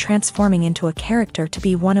process of transforming into a character to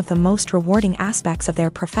be one of the most rewarding aspects of their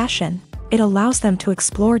profession. It allows them to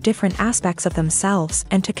explore different aspects of themselves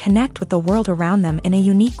and to connect with the world around them in a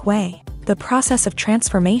unique way. The process of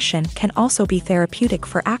transformation can also be therapeutic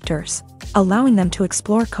for actors, allowing them to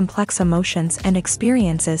explore complex emotions and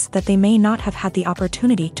experiences that they may not have had the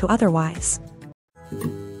opportunity to otherwise.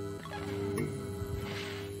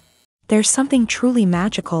 There's something truly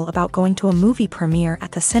magical about going to a movie premiere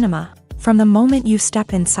at the cinema. From the moment you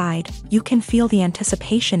step inside, you can feel the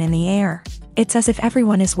anticipation in the air. It's as if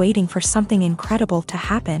everyone is waiting for something incredible to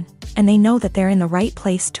happen, and they know that they're in the right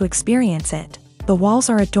place to experience it. The walls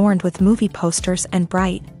are adorned with movie posters and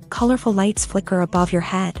bright, colorful lights flicker above your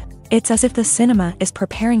head. It's as if the cinema is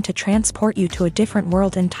preparing to transport you to a different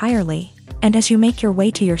world entirely. And as you make your way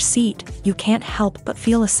to your seat, you can't help but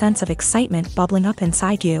feel a sense of excitement bubbling up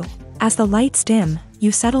inside you. As the lights dim,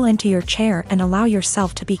 you settle into your chair and allow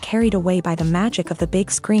yourself to be carried away by the magic of the big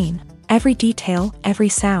screen. Every detail, every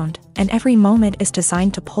sound, and every moment is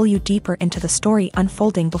designed to pull you deeper into the story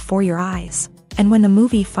unfolding before your eyes. And when the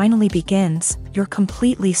movie finally begins, you're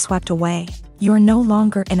completely swept away. You're no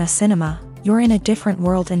longer in a cinema, you're in a different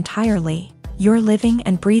world entirely. You're living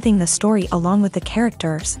and breathing the story along with the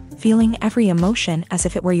characters, feeling every emotion as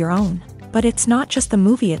if it were your own. But it's not just the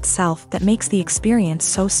movie itself that makes the experience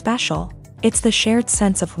so special. It's the shared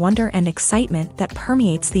sense of wonder and excitement that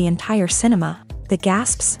permeates the entire cinema. The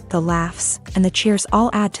gasps, the laughs, and the cheers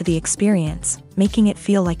all add to the experience, making it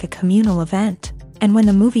feel like a communal event. And when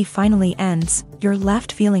the movie finally ends, you're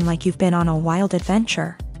left feeling like you've been on a wild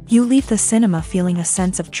adventure. You leave the cinema feeling a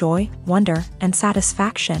sense of joy, wonder, and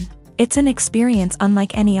satisfaction. It's an experience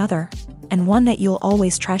unlike any other, and one that you'll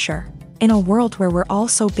always treasure. In a world where we're all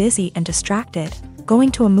so busy and distracted,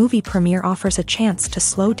 going to a movie premiere offers a chance to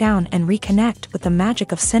slow down and reconnect with the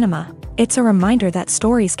magic of cinema. It's a reminder that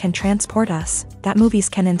stories can transport us, that movies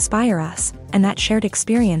can inspire us, and that shared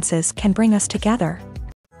experiences can bring us together.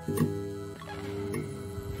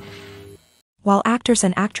 While actors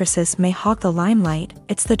and actresses may hog the limelight,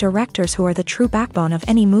 it's the directors who are the true backbone of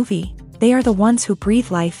any movie. They are the ones who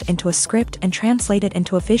breathe life into a script and translate it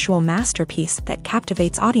into a visual masterpiece that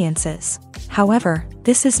captivates audiences. However,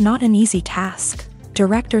 this is not an easy task.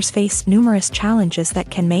 Directors face numerous challenges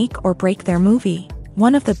that can make or break their movie.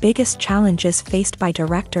 One of the biggest challenges faced by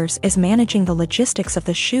directors is managing the logistics of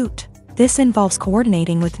the shoot. This involves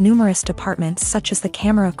coordinating with numerous departments such as the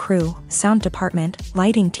camera crew, sound department,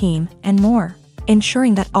 lighting team, and more.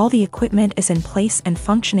 Ensuring that all the equipment is in place and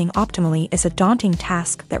functioning optimally is a daunting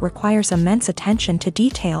task that requires immense attention to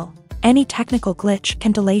detail. Any technical glitch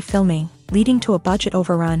can delay filming, leading to a budget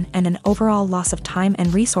overrun and an overall loss of time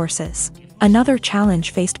and resources. Another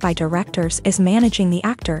challenge faced by directors is managing the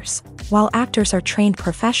actors. While actors are trained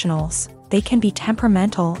professionals, they can be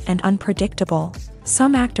temperamental and unpredictable.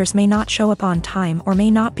 Some actors may not show up on time or may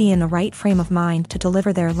not be in the right frame of mind to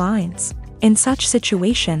deliver their lines. In such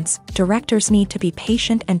situations, directors need to be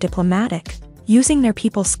patient and diplomatic, using their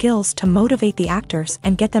people skills to motivate the actors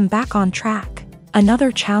and get them back on track.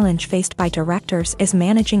 Another challenge faced by directors is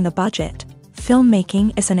managing the budget.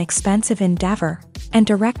 Filmmaking is an expensive endeavor, and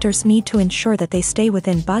directors need to ensure that they stay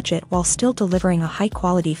within budget while still delivering a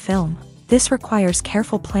high-quality film. This requires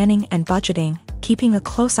careful planning and budgeting, keeping a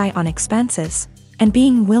close eye on expenses, and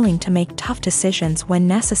being willing to make tough decisions when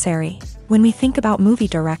necessary. When we think about movie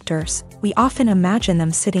directors, we often imagine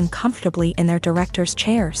them sitting comfortably in their director's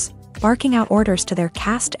chairs, barking out orders to their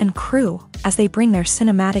cast and crew as they bring their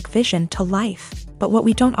cinematic vision to life. But what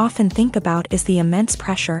we don't often think about is the immense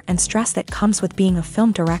pressure and stress that comes with being a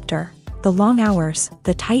film director. The long hours,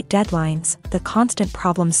 the tight deadlines, the constant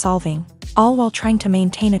problem solving, all while trying to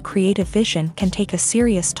maintain a creative vision can take a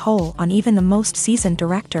serious toll on even the most seasoned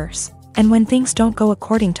directors. And when things don't go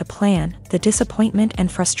according to plan, the disappointment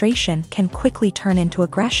and frustration can quickly turn into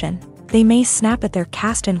aggression. They may snap at their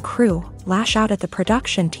cast and crew, lash out at the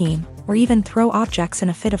production team, or even throw objects in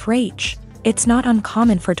a fit of rage. It's not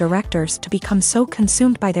uncommon for directors to become so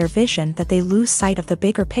consumed by their vision that they lose sight of the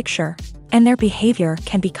bigger picture, and their behavior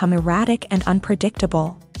can become erratic and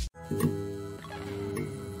unpredictable.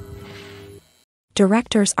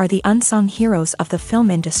 Directors are the unsung heroes of the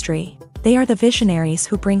film industry. They are the visionaries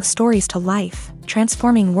who bring stories to life,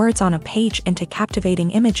 transforming words on a page into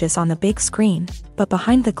captivating images on the big screen. But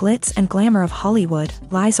behind the glitz and glamour of Hollywood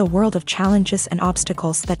lies a world of challenges and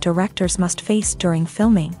obstacles that directors must face during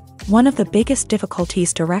filming. One of the biggest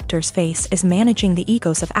difficulties directors face is managing the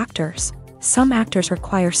egos of actors. Some actors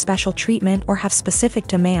require special treatment or have specific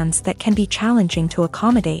demands that can be challenging to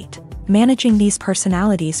accommodate. Managing these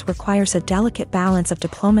personalities requires a delicate balance of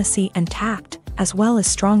diplomacy and tact, as well as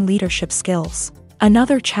strong leadership skills.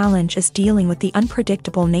 Another challenge is dealing with the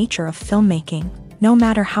unpredictable nature of filmmaking. No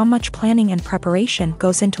matter how much planning and preparation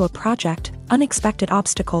goes into a project, unexpected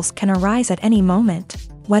obstacles can arise at any moment.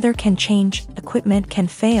 Weather can change, equipment can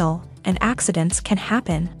fail, and accidents can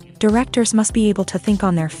happen. Directors must be able to think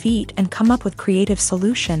on their feet and come up with creative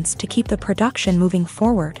solutions to keep the production moving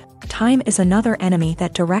forward. Time is another enemy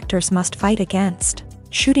that directors must fight against.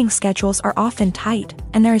 Shooting schedules are often tight,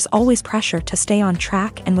 and there is always pressure to stay on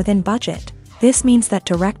track and within budget. This means that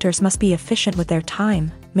directors must be efficient with their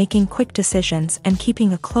time, making quick decisions and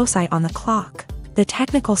keeping a close eye on the clock. The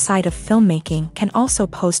technical side of filmmaking can also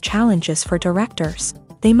pose challenges for directors.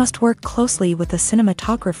 They must work closely with the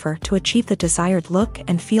cinematographer to achieve the desired look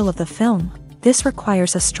and feel of the film. This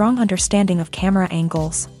requires a strong understanding of camera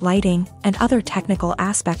angles, lighting, and other technical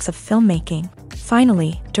aspects of filmmaking.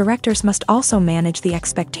 Finally, directors must also manage the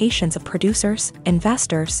expectations of producers,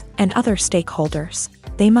 investors, and other stakeholders.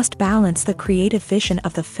 They must balance the creative vision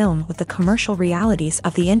of the film with the commercial realities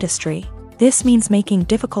of the industry. This means making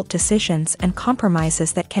difficult decisions and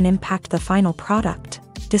compromises that can impact the final product.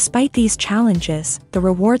 Despite these challenges, the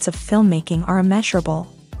rewards of filmmaking are immeasurable.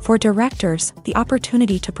 For directors, the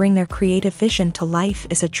opportunity to bring their creative vision to life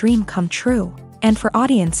is a dream come true. And for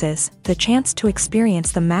audiences, the chance to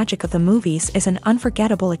experience the magic of the movies is an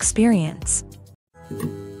unforgettable experience.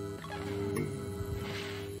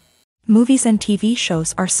 Movies and TV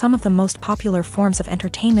shows are some of the most popular forms of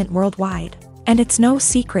entertainment worldwide, and it's no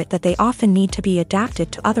secret that they often need to be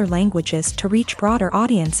adapted to other languages to reach broader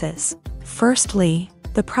audiences. Firstly,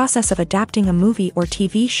 the process of adapting a movie or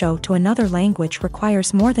TV show to another language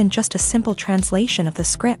requires more than just a simple translation of the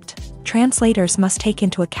script. Translators must take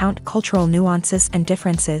into account cultural nuances and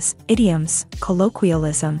differences, idioms,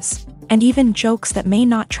 colloquialisms, and even jokes that may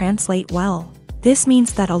not translate well. This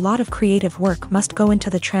means that a lot of creative work must go into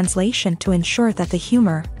the translation to ensure that the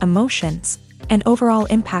humor, emotions, and overall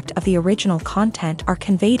impact of the original content are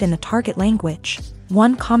conveyed in the target language.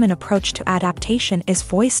 One common approach to adaptation is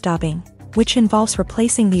voice dubbing, which involves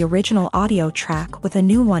replacing the original audio track with a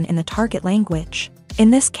new one in the target language. In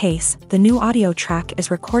this case, the new audio track is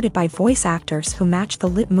recorded by voice actors who match the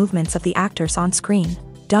lip movements of the actors on screen.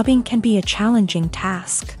 Dubbing can be a challenging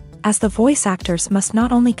task, as the voice actors must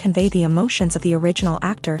not only convey the emotions of the original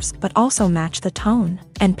actors but also match the tone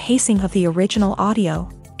and pacing of the original audio.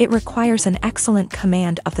 It requires an excellent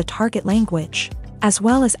command of the target language, as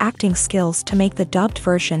well as acting skills to make the dubbed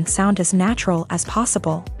version sound as natural as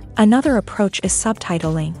possible. Another approach is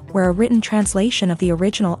subtitling, where a written translation of the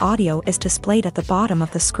original audio is displayed at the bottom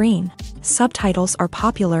of the screen. Subtitles are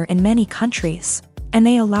popular in many countries, and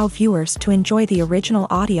they allow viewers to enjoy the original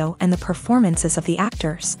audio and the performances of the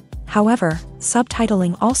actors. However,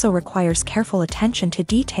 subtitling also requires careful attention to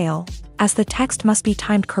detail, as the text must be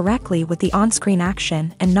timed correctly with the on-screen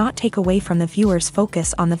action and not take away from the viewer's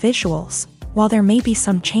focus on the visuals. While there may be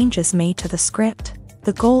some changes made to the script,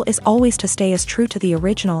 the goal is always to stay as true to the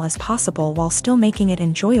original as possible while still making it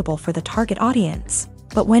enjoyable for the target audience.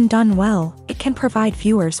 But when done well, it can provide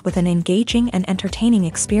viewers with an engaging and entertaining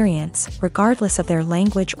experience, regardless of their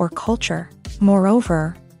language or culture.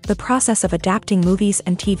 Moreover, the process of adapting movies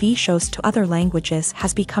and TV shows to other languages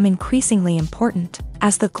has become increasingly important,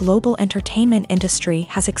 as the global entertainment industry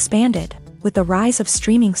has expanded, with the rise of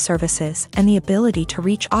streaming services and the ability to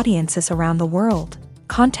reach audiences around the world.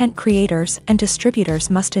 Content creators and distributors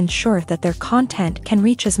must ensure that their content can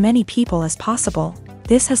reach as many people as possible.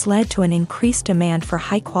 This has led to an increased demand for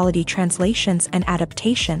high-quality translations and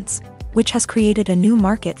adaptations, which has created a new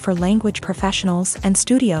market for language professionals and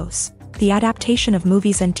studios. The adaptation of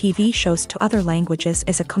movies and TV shows to other languages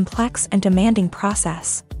is a complex and demanding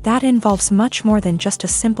process that involves much more than just a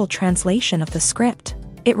simple translation of the script.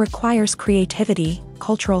 It requires creativity,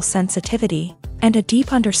 cultural sensitivity, and a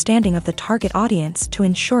deep understanding of the target audience to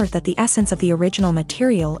ensure that the essence of the original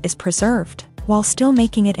material is preserved, while still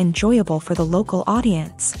making it enjoyable for the local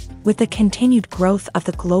audience. With the continued growth of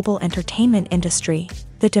the global entertainment industry,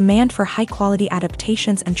 the demand for high-quality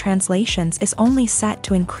adaptations and translations is only set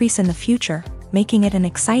to increase in the future, making it an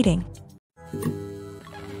exciting.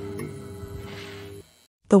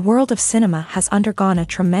 The world of cinema has undergone a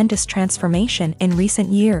tremendous transformation in recent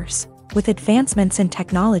years. With advancements in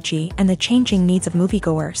technology and the changing needs of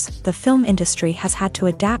moviegoers, the film industry has had to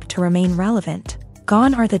adapt to remain relevant.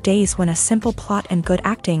 Gone are the days when a simple plot and good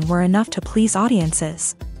acting were enough to please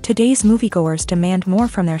audiences. Today's moviegoers demand more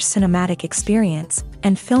from their cinematic experience,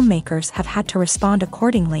 and filmmakers have had to respond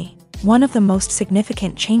accordingly. One of the most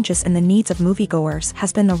significant changes in the needs of moviegoers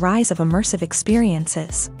has been the rise of immersive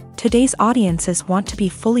experiences. Today's audiences want to be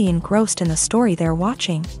fully engrossed in the story they're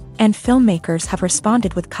watching, and filmmakers have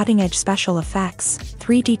responded with cutting-edge special effects,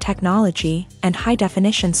 3D technology, and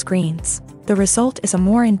high-definition screens. The result is a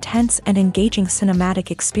more intense and engaging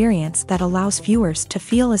cinematic experience that allows viewers to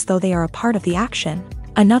feel as though they are a part of the action.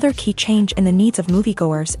 Another key change in the needs of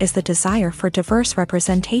moviegoers is the desire for diverse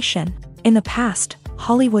representation. In the past,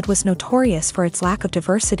 Hollywood was notorious for its lack of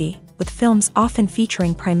diversity, with films often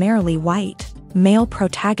featuring primarily white, male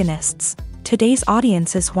protagonists. Today's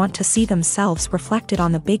audiences want to see themselves reflected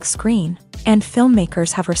on the big screen, and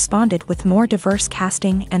filmmakers have responded with more diverse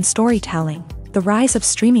casting and storytelling. The rise of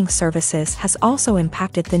streaming services has also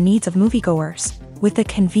impacted the needs of moviegoers. With the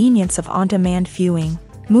convenience of on-demand viewing,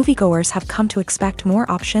 moviegoers have come to expect more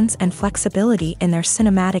options and flexibility in their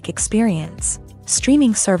cinematic experience.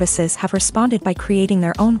 Streaming services have responded by creating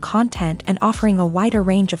their own content and offering a wider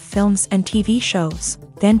range of films and TV shows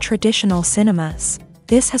than traditional cinemas.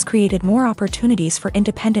 This has created more opportunities for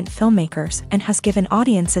independent filmmakers and has given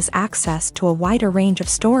audiences access to a wider range of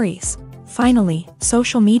stories. Finally,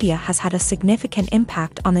 social media has had a significant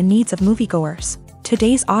impact on the needs of moviegoers.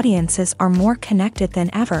 Today's audiences are more connected than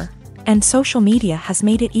ever, and social media has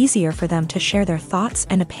made it easier for them to share their thoughts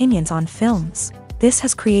and opinions on films. This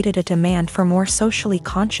has created a demand for more socially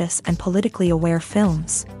conscious and politically aware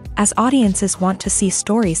films, as audiences want to see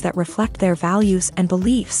stories that reflect their values and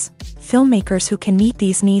beliefs. Filmmakers who can meet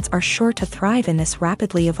these needs are sure to thrive in this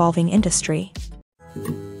rapidly evolving industry.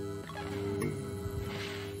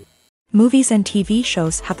 Movies and TV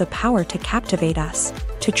shows have the power to captivate us,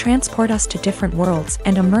 to transport us to different worlds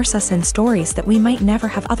and immerse us in stories that we might never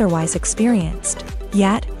have otherwise experienced.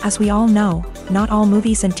 Yet, as we all know, not all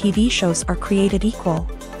movies and TV shows are created equal.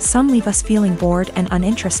 Some leave us feeling bored and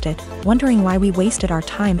uninterested, wondering why we wasted our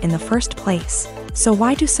time in the first place. So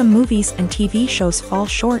why do some movies and TV shows fall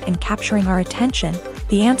short in capturing our attention?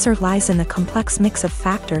 The answer lies in the complex mix of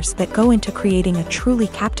factors that go into creating a truly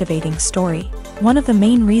captivating story. One of the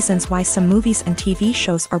main reasons why some movies and TV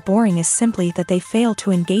shows are boring is simply that they fail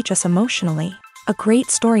to engage us emotionally. A great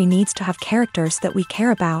story needs to have characters that we care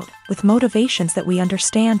about, with motivations that we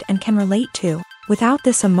understand and can relate to. Without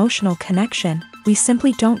this emotional connection, we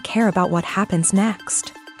simply don't care about what happens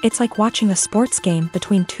next. It's like watching a sports game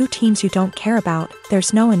between two teams you don't care about.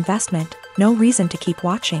 There's no investment, no reason to keep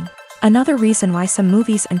watching. Another reason why some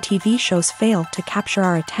movies and TV shows fail to capture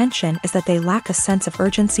our attention is that they lack a sense of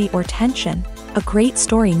urgency or tension. A great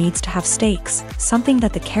story needs to have stakes, something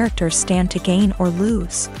that the characters stand to gain or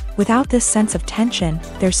lose. Without this sense of tension,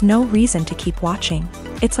 there's no reason to keep watching.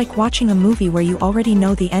 It's like watching a movie where you already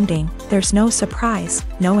know the ending. There's no surprise,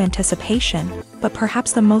 no anticipation. But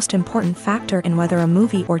perhaps the most important factor in whether a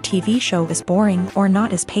movie or TV show is boring or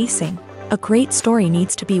not is pacing. A great story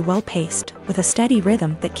needs to be well-paced, with a steady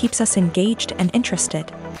rhythm that keeps us engaged and interested.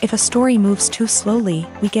 If a story moves too slowly,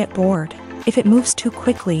 we get bored. If it moves too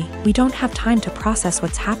quickly, we don't have time to process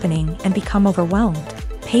what's happening and become overwhelmed.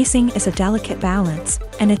 Pacing is a delicate balance,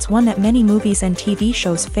 and it's one that many movies and TV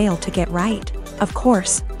shows fail to get right. Of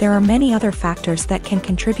course, there are many other factors that can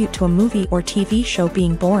contribute to a movie or TV show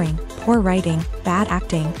being boring: poor writing, bad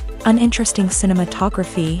acting, uninteresting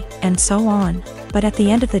cinematography, and so on. But at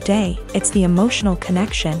the end of the day, it's the emotional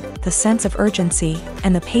connection, the sense of urgency,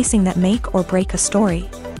 and the pacing that make or break a story.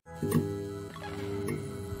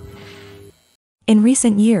 In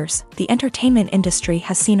recent years, the entertainment industry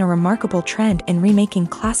has seen a remarkable trend in remaking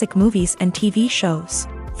classic movies and TV shows.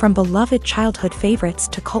 From beloved childhood favorites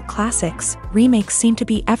to cult classics, remakes seem to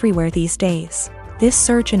be everywhere these days. This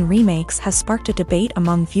surge in remakes has sparked a debate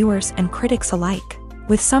among viewers and critics alike,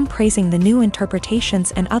 with some praising the new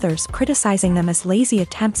interpretations and others criticizing them as lazy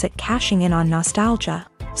attempts at cashing in on nostalgia.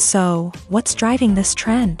 So, what's driving this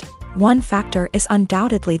trend? One factor is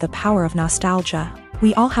undoubtedly the power of nostalgia.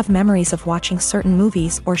 We all have memories of watching certain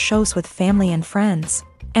movies or shows with family and friends,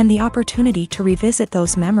 and the opportunity to revisit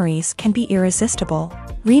those memories can be irresistible.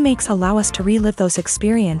 Remakes allow us to relive those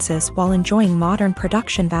experiences while enjoying modern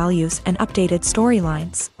production values and updated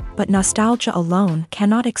storylines. But nostalgia alone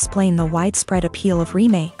cannot explain the widespread appeal of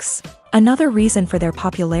remakes. Another reason for their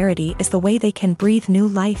popularity is the way they can breathe new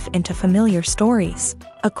life into familiar stories.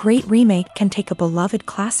 A great remake can take a beloved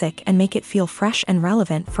classic and make it feel fresh and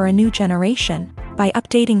relevant for a new generation. By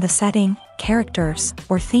updating the setting, characters,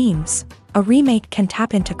 or themes, a remake can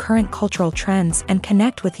tap into current cultural trends and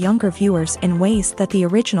connect with younger viewers in ways that the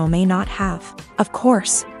original may not have. Of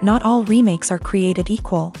course, not all remakes are created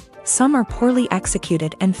equal. Some are poorly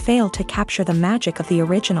executed and fail to capture the magic of the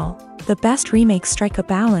original. The best remakes strike a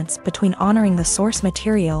balance between honoring the source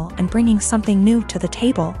material and bringing something new to the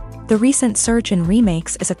table. The recent surge in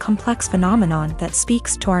remakes is a complex phenomenon that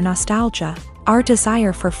speaks to our nostalgia, our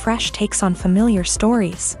desire for fresh takes on familiar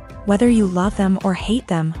stories. Whether you love them or hate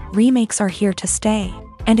them, remakes are here to stay,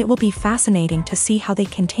 and it will be fascinating to see how they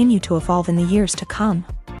continue to evolve in the years to come.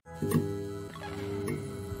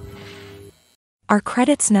 Are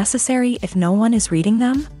credits necessary if no one is reading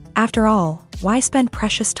them? After all, why spend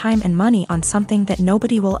precious time and money on something that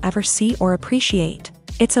nobody will ever see or appreciate?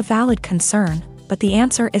 It's a valid concern, but the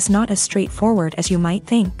answer is not as straightforward as you might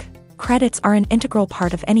think. Credits are an integral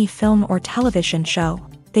part of any film or television show.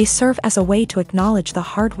 They serve as a way to acknowledge the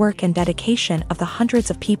hard work and dedication of the hundreds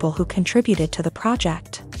of people who contributed to the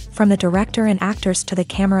project. From the director and actors to the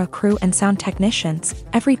camera crew and sound technicians,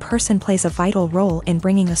 every person plays a vital role in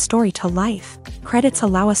bringing a story to life. Credits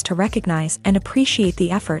allow us to recognize and appreciate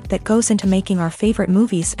the effort that goes into making our favorite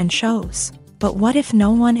movies and shows. But what if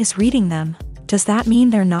no one is reading them? Does that mean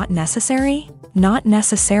they're not necessary? Not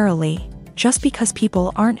necessarily. Just because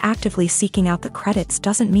people aren't actively seeking out the credits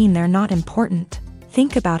doesn't mean they're not important.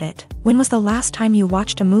 Think about it. When was the last time you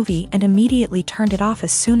watched a movie and immediately turned it off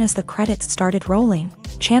as soon as the credits started rolling?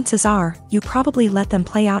 Chances are, you probably let them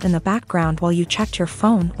play out in the background while you checked your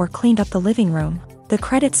phone or cleaned up the living room. The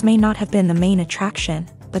credits may not have been the main attraction,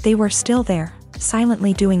 but they were still there,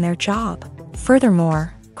 silently doing their job.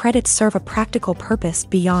 Furthermore, credits serve a practical purpose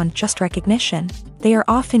beyond just recognition. They are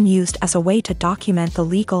often used as a way to document the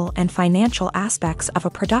legal and financial aspects of a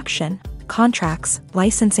production. Contracts,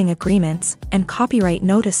 licensing agreements, and copyright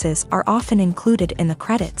notices are often included in the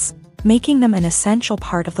credits, making them an essential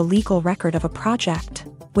part of the legal record of a project.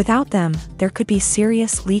 Without them, there could be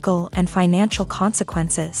serious legal and financial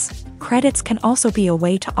consequences. Credits can also be a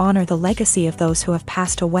way to honor the legacy of those who have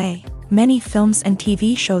passed away. Many films and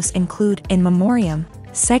TV shows include in memoriam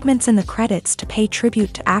segments in the credits to pay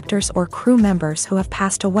tribute to actors or crew members who have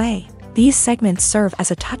passed away. These segments serve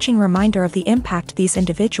as a touching reminder of the impact these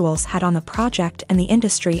individuals had on the project and the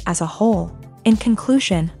industry as a whole. In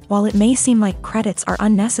conclusion, while it may seem like credits are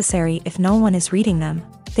unnecessary if no one is reading them,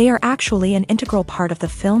 they are actually an integral part of the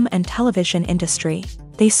film and television industry.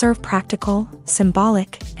 They serve practical,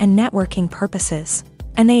 symbolic, and networking purposes,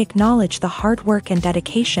 and they acknowledge the hard work and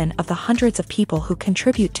dedication of the hundreds of people who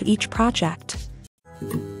contribute to each project.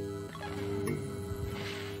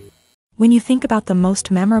 When you think about the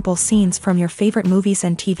most memorable scenes from your favorite movies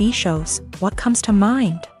and TV shows, what comes to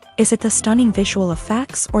mind? Is it the stunning visual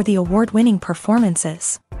effects or the award-winning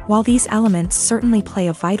performances? While these elements certainly play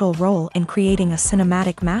a vital role in creating a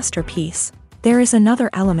cinematic masterpiece, there is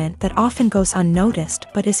another element that often goes unnoticed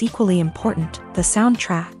but is equally important: the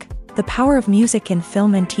soundtrack. The power of music in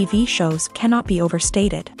film and TV shows cannot be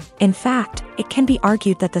overstated. In fact, it can be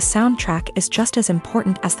argued that the soundtrack is just as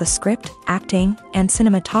important as the script, acting, and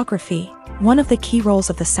cinematography. One of the key roles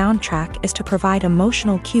of the soundtrack is to provide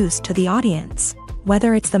emotional cues to the audience.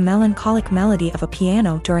 Whether it's the melancholic melody of a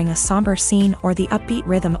piano during a somber scene or the upbeat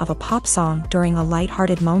rhythm of a pop song during a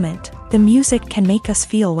lighthearted moment, the music can make us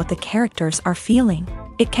feel what the characters are feeling.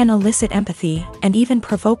 It can elicit empathy and even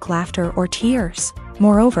provoke laughter or tears.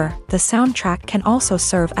 Moreover, the soundtrack can also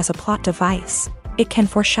serve as a plot device. It can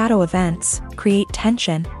foreshadow events, create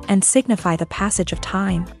tension, and signify the passage of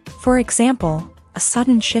time. For example, a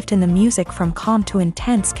sudden shift in the music from calm to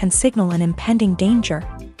intense can signal an impending danger,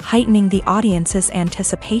 heightening the audience's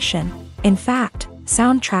anticipation. In fact,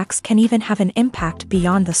 soundtracks can even have an impact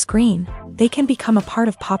beyond the screen. They can become a part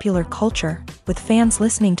of popular culture, with fans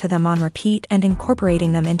listening to them on repeat and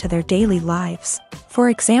incorporating them into their daily lives. For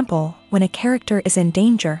example, when a character is in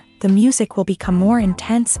danger, the music will become more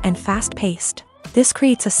intense and fast-paced. This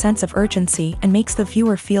creates a sense of urgency and makes the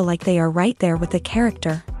viewer feel like they are right there with the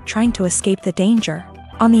character, trying to escape the danger.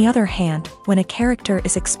 On the other hand, when a character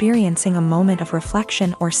is experiencing a moment of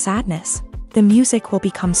reflection or sadness, the music will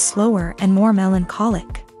become slower and more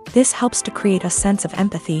melancholic. This helps to create a sense of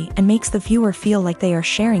empathy and makes the viewer feel like they are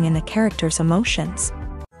sharing in the character's emotions.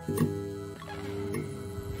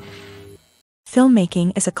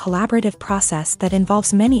 Filmmaking is a collaborative process that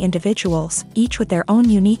involves many individuals, each with their own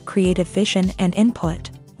unique creative vision and input.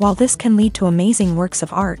 While this can lead to amazing works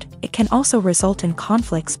of art, it can also result in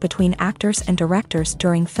conflicts between actors and directors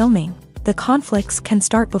during filming. The conflicts can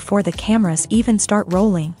start before the cameras even start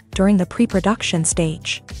rolling, during the pre-production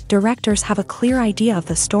stage. Directors have a clear idea of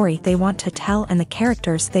the story they want to tell and the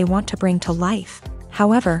characters they want to bring to life.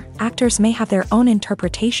 However, actors may have their own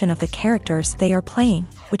interpretation of the characters they are playing,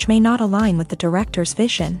 which may not align with the director's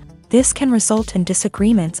vision. This can result in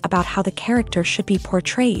disagreements about how the character should be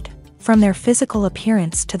portrayed, from their physical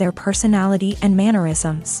appearance to their personality and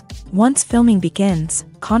mannerisms. Once filming begins,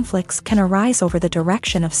 conflicts can arise over the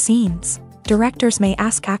direction of scenes. Directors may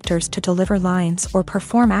ask actors to deliver lines or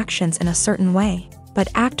perform actions in a certain way, but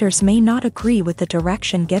actors may not agree with the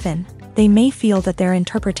direction given. They may feel that their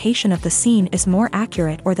interpretation of the scene is more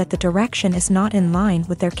accurate or that the direction is not in line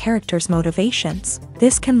with their character's motivations.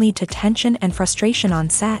 This can lead to tension and frustration on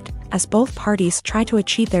set, as both parties try to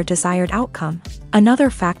achieve their desired outcome. Another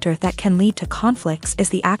factor that can lead to conflicts is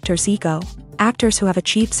the actor's ego. Actors who have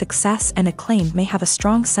achieved success and acclaim may have a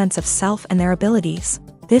strong sense of self and their abilities.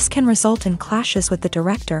 This can result in clashes with the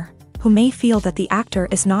director, who may feel that the actor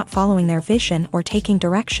is not following their vision or taking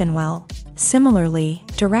direction well. Similarly,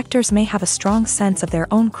 directors may have a strong sense of their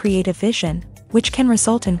own creative vision, which can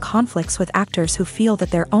result in conflicts with actors who feel that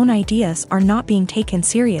their own ideas are not being taken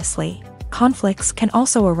seriously. Conflicts can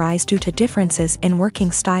also arise due to differences in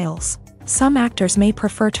working styles. Some actors may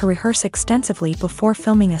prefer to rehearse extensively before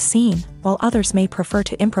filming a scene, while others may prefer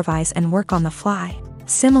to improvise and work on the fly.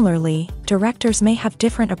 Similarly, directors may have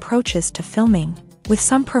different approaches to filming, with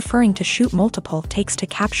some preferring to shoot multiple takes to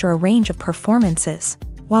capture a range of performances,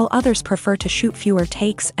 while others prefer to shoot fewer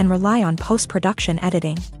takes and rely on post-production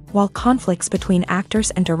editing. While conflicts between actors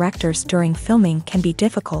and directors during filming can be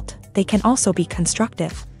difficult, they can also be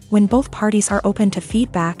constructive. When both parties are open to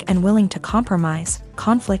feedback and willing to compromise,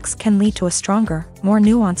 conflicts can lead to a stronger, more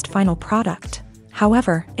nuanced final product.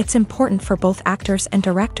 However, it's important for both actors and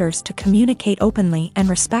directors to communicate openly and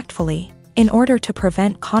respectfully, in order to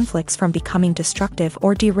prevent conflicts from becoming destructive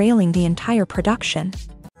or derailing the entire production.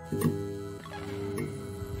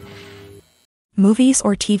 Movies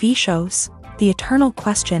or TV shows? The eternal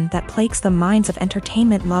question that plagues the minds of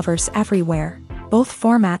entertainment lovers everywhere. Both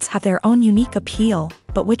formats have their own unique appeal,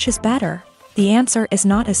 but which is better? The answer is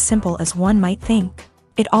not as simple as one might think.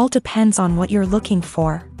 It all depends on what you're looking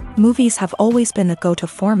for. Movies have always been the go-to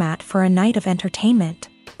format for a night of entertainment.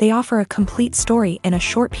 They offer a complete story in a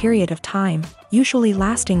short period of time, usually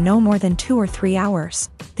lasting no more than 2 or 3 hours.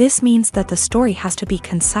 This means that the story has to be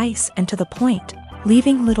concise and to the point,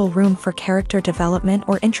 leaving little room for character development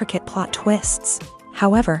or intricate plot twists.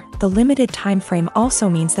 However, the limited time frame also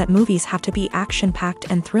means that movies have to be action-packed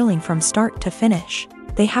and thrilling from start to finish.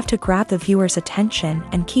 They have to grab the viewer's attention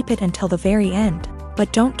and keep it until the very end.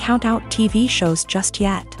 But don't count out TV shows just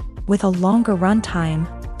yet. With a longer runtime,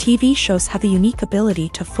 TV shows have the unique ability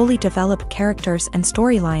to fully develop characters and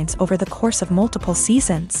storylines over the course of multiple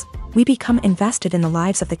seasons. We become invested in the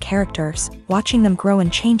lives of the characters, watching them grow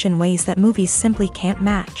and change in ways that movies simply can't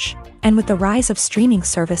match. And with the rise of streaming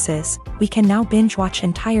services, we can now binge-watch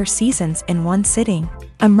entire seasons in one sitting,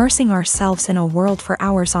 immersing ourselves in a world for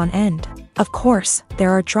hours on end. Of course, there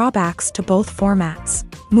are drawbacks to both formats.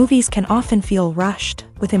 Movies can often feel rushed,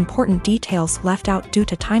 with important details left out due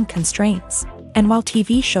to time constraints. And while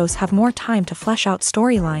TV shows have more time to flesh out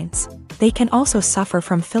storylines, they can also suffer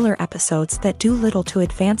from filler episodes that do little to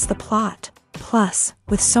advance the plot. Plus,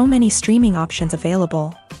 with so many streaming options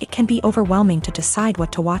available, it can be overwhelming to decide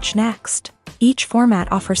what to watch next. Each format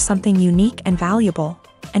offers something unique and valuable,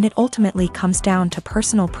 and it ultimately comes down to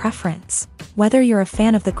personal preference. Whether you're a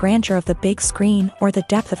fan of the grandeur of the big screen or the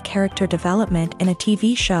depth of character development in a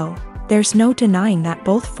TV show, there's no denying that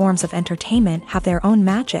both forms of entertainment have their own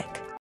magic.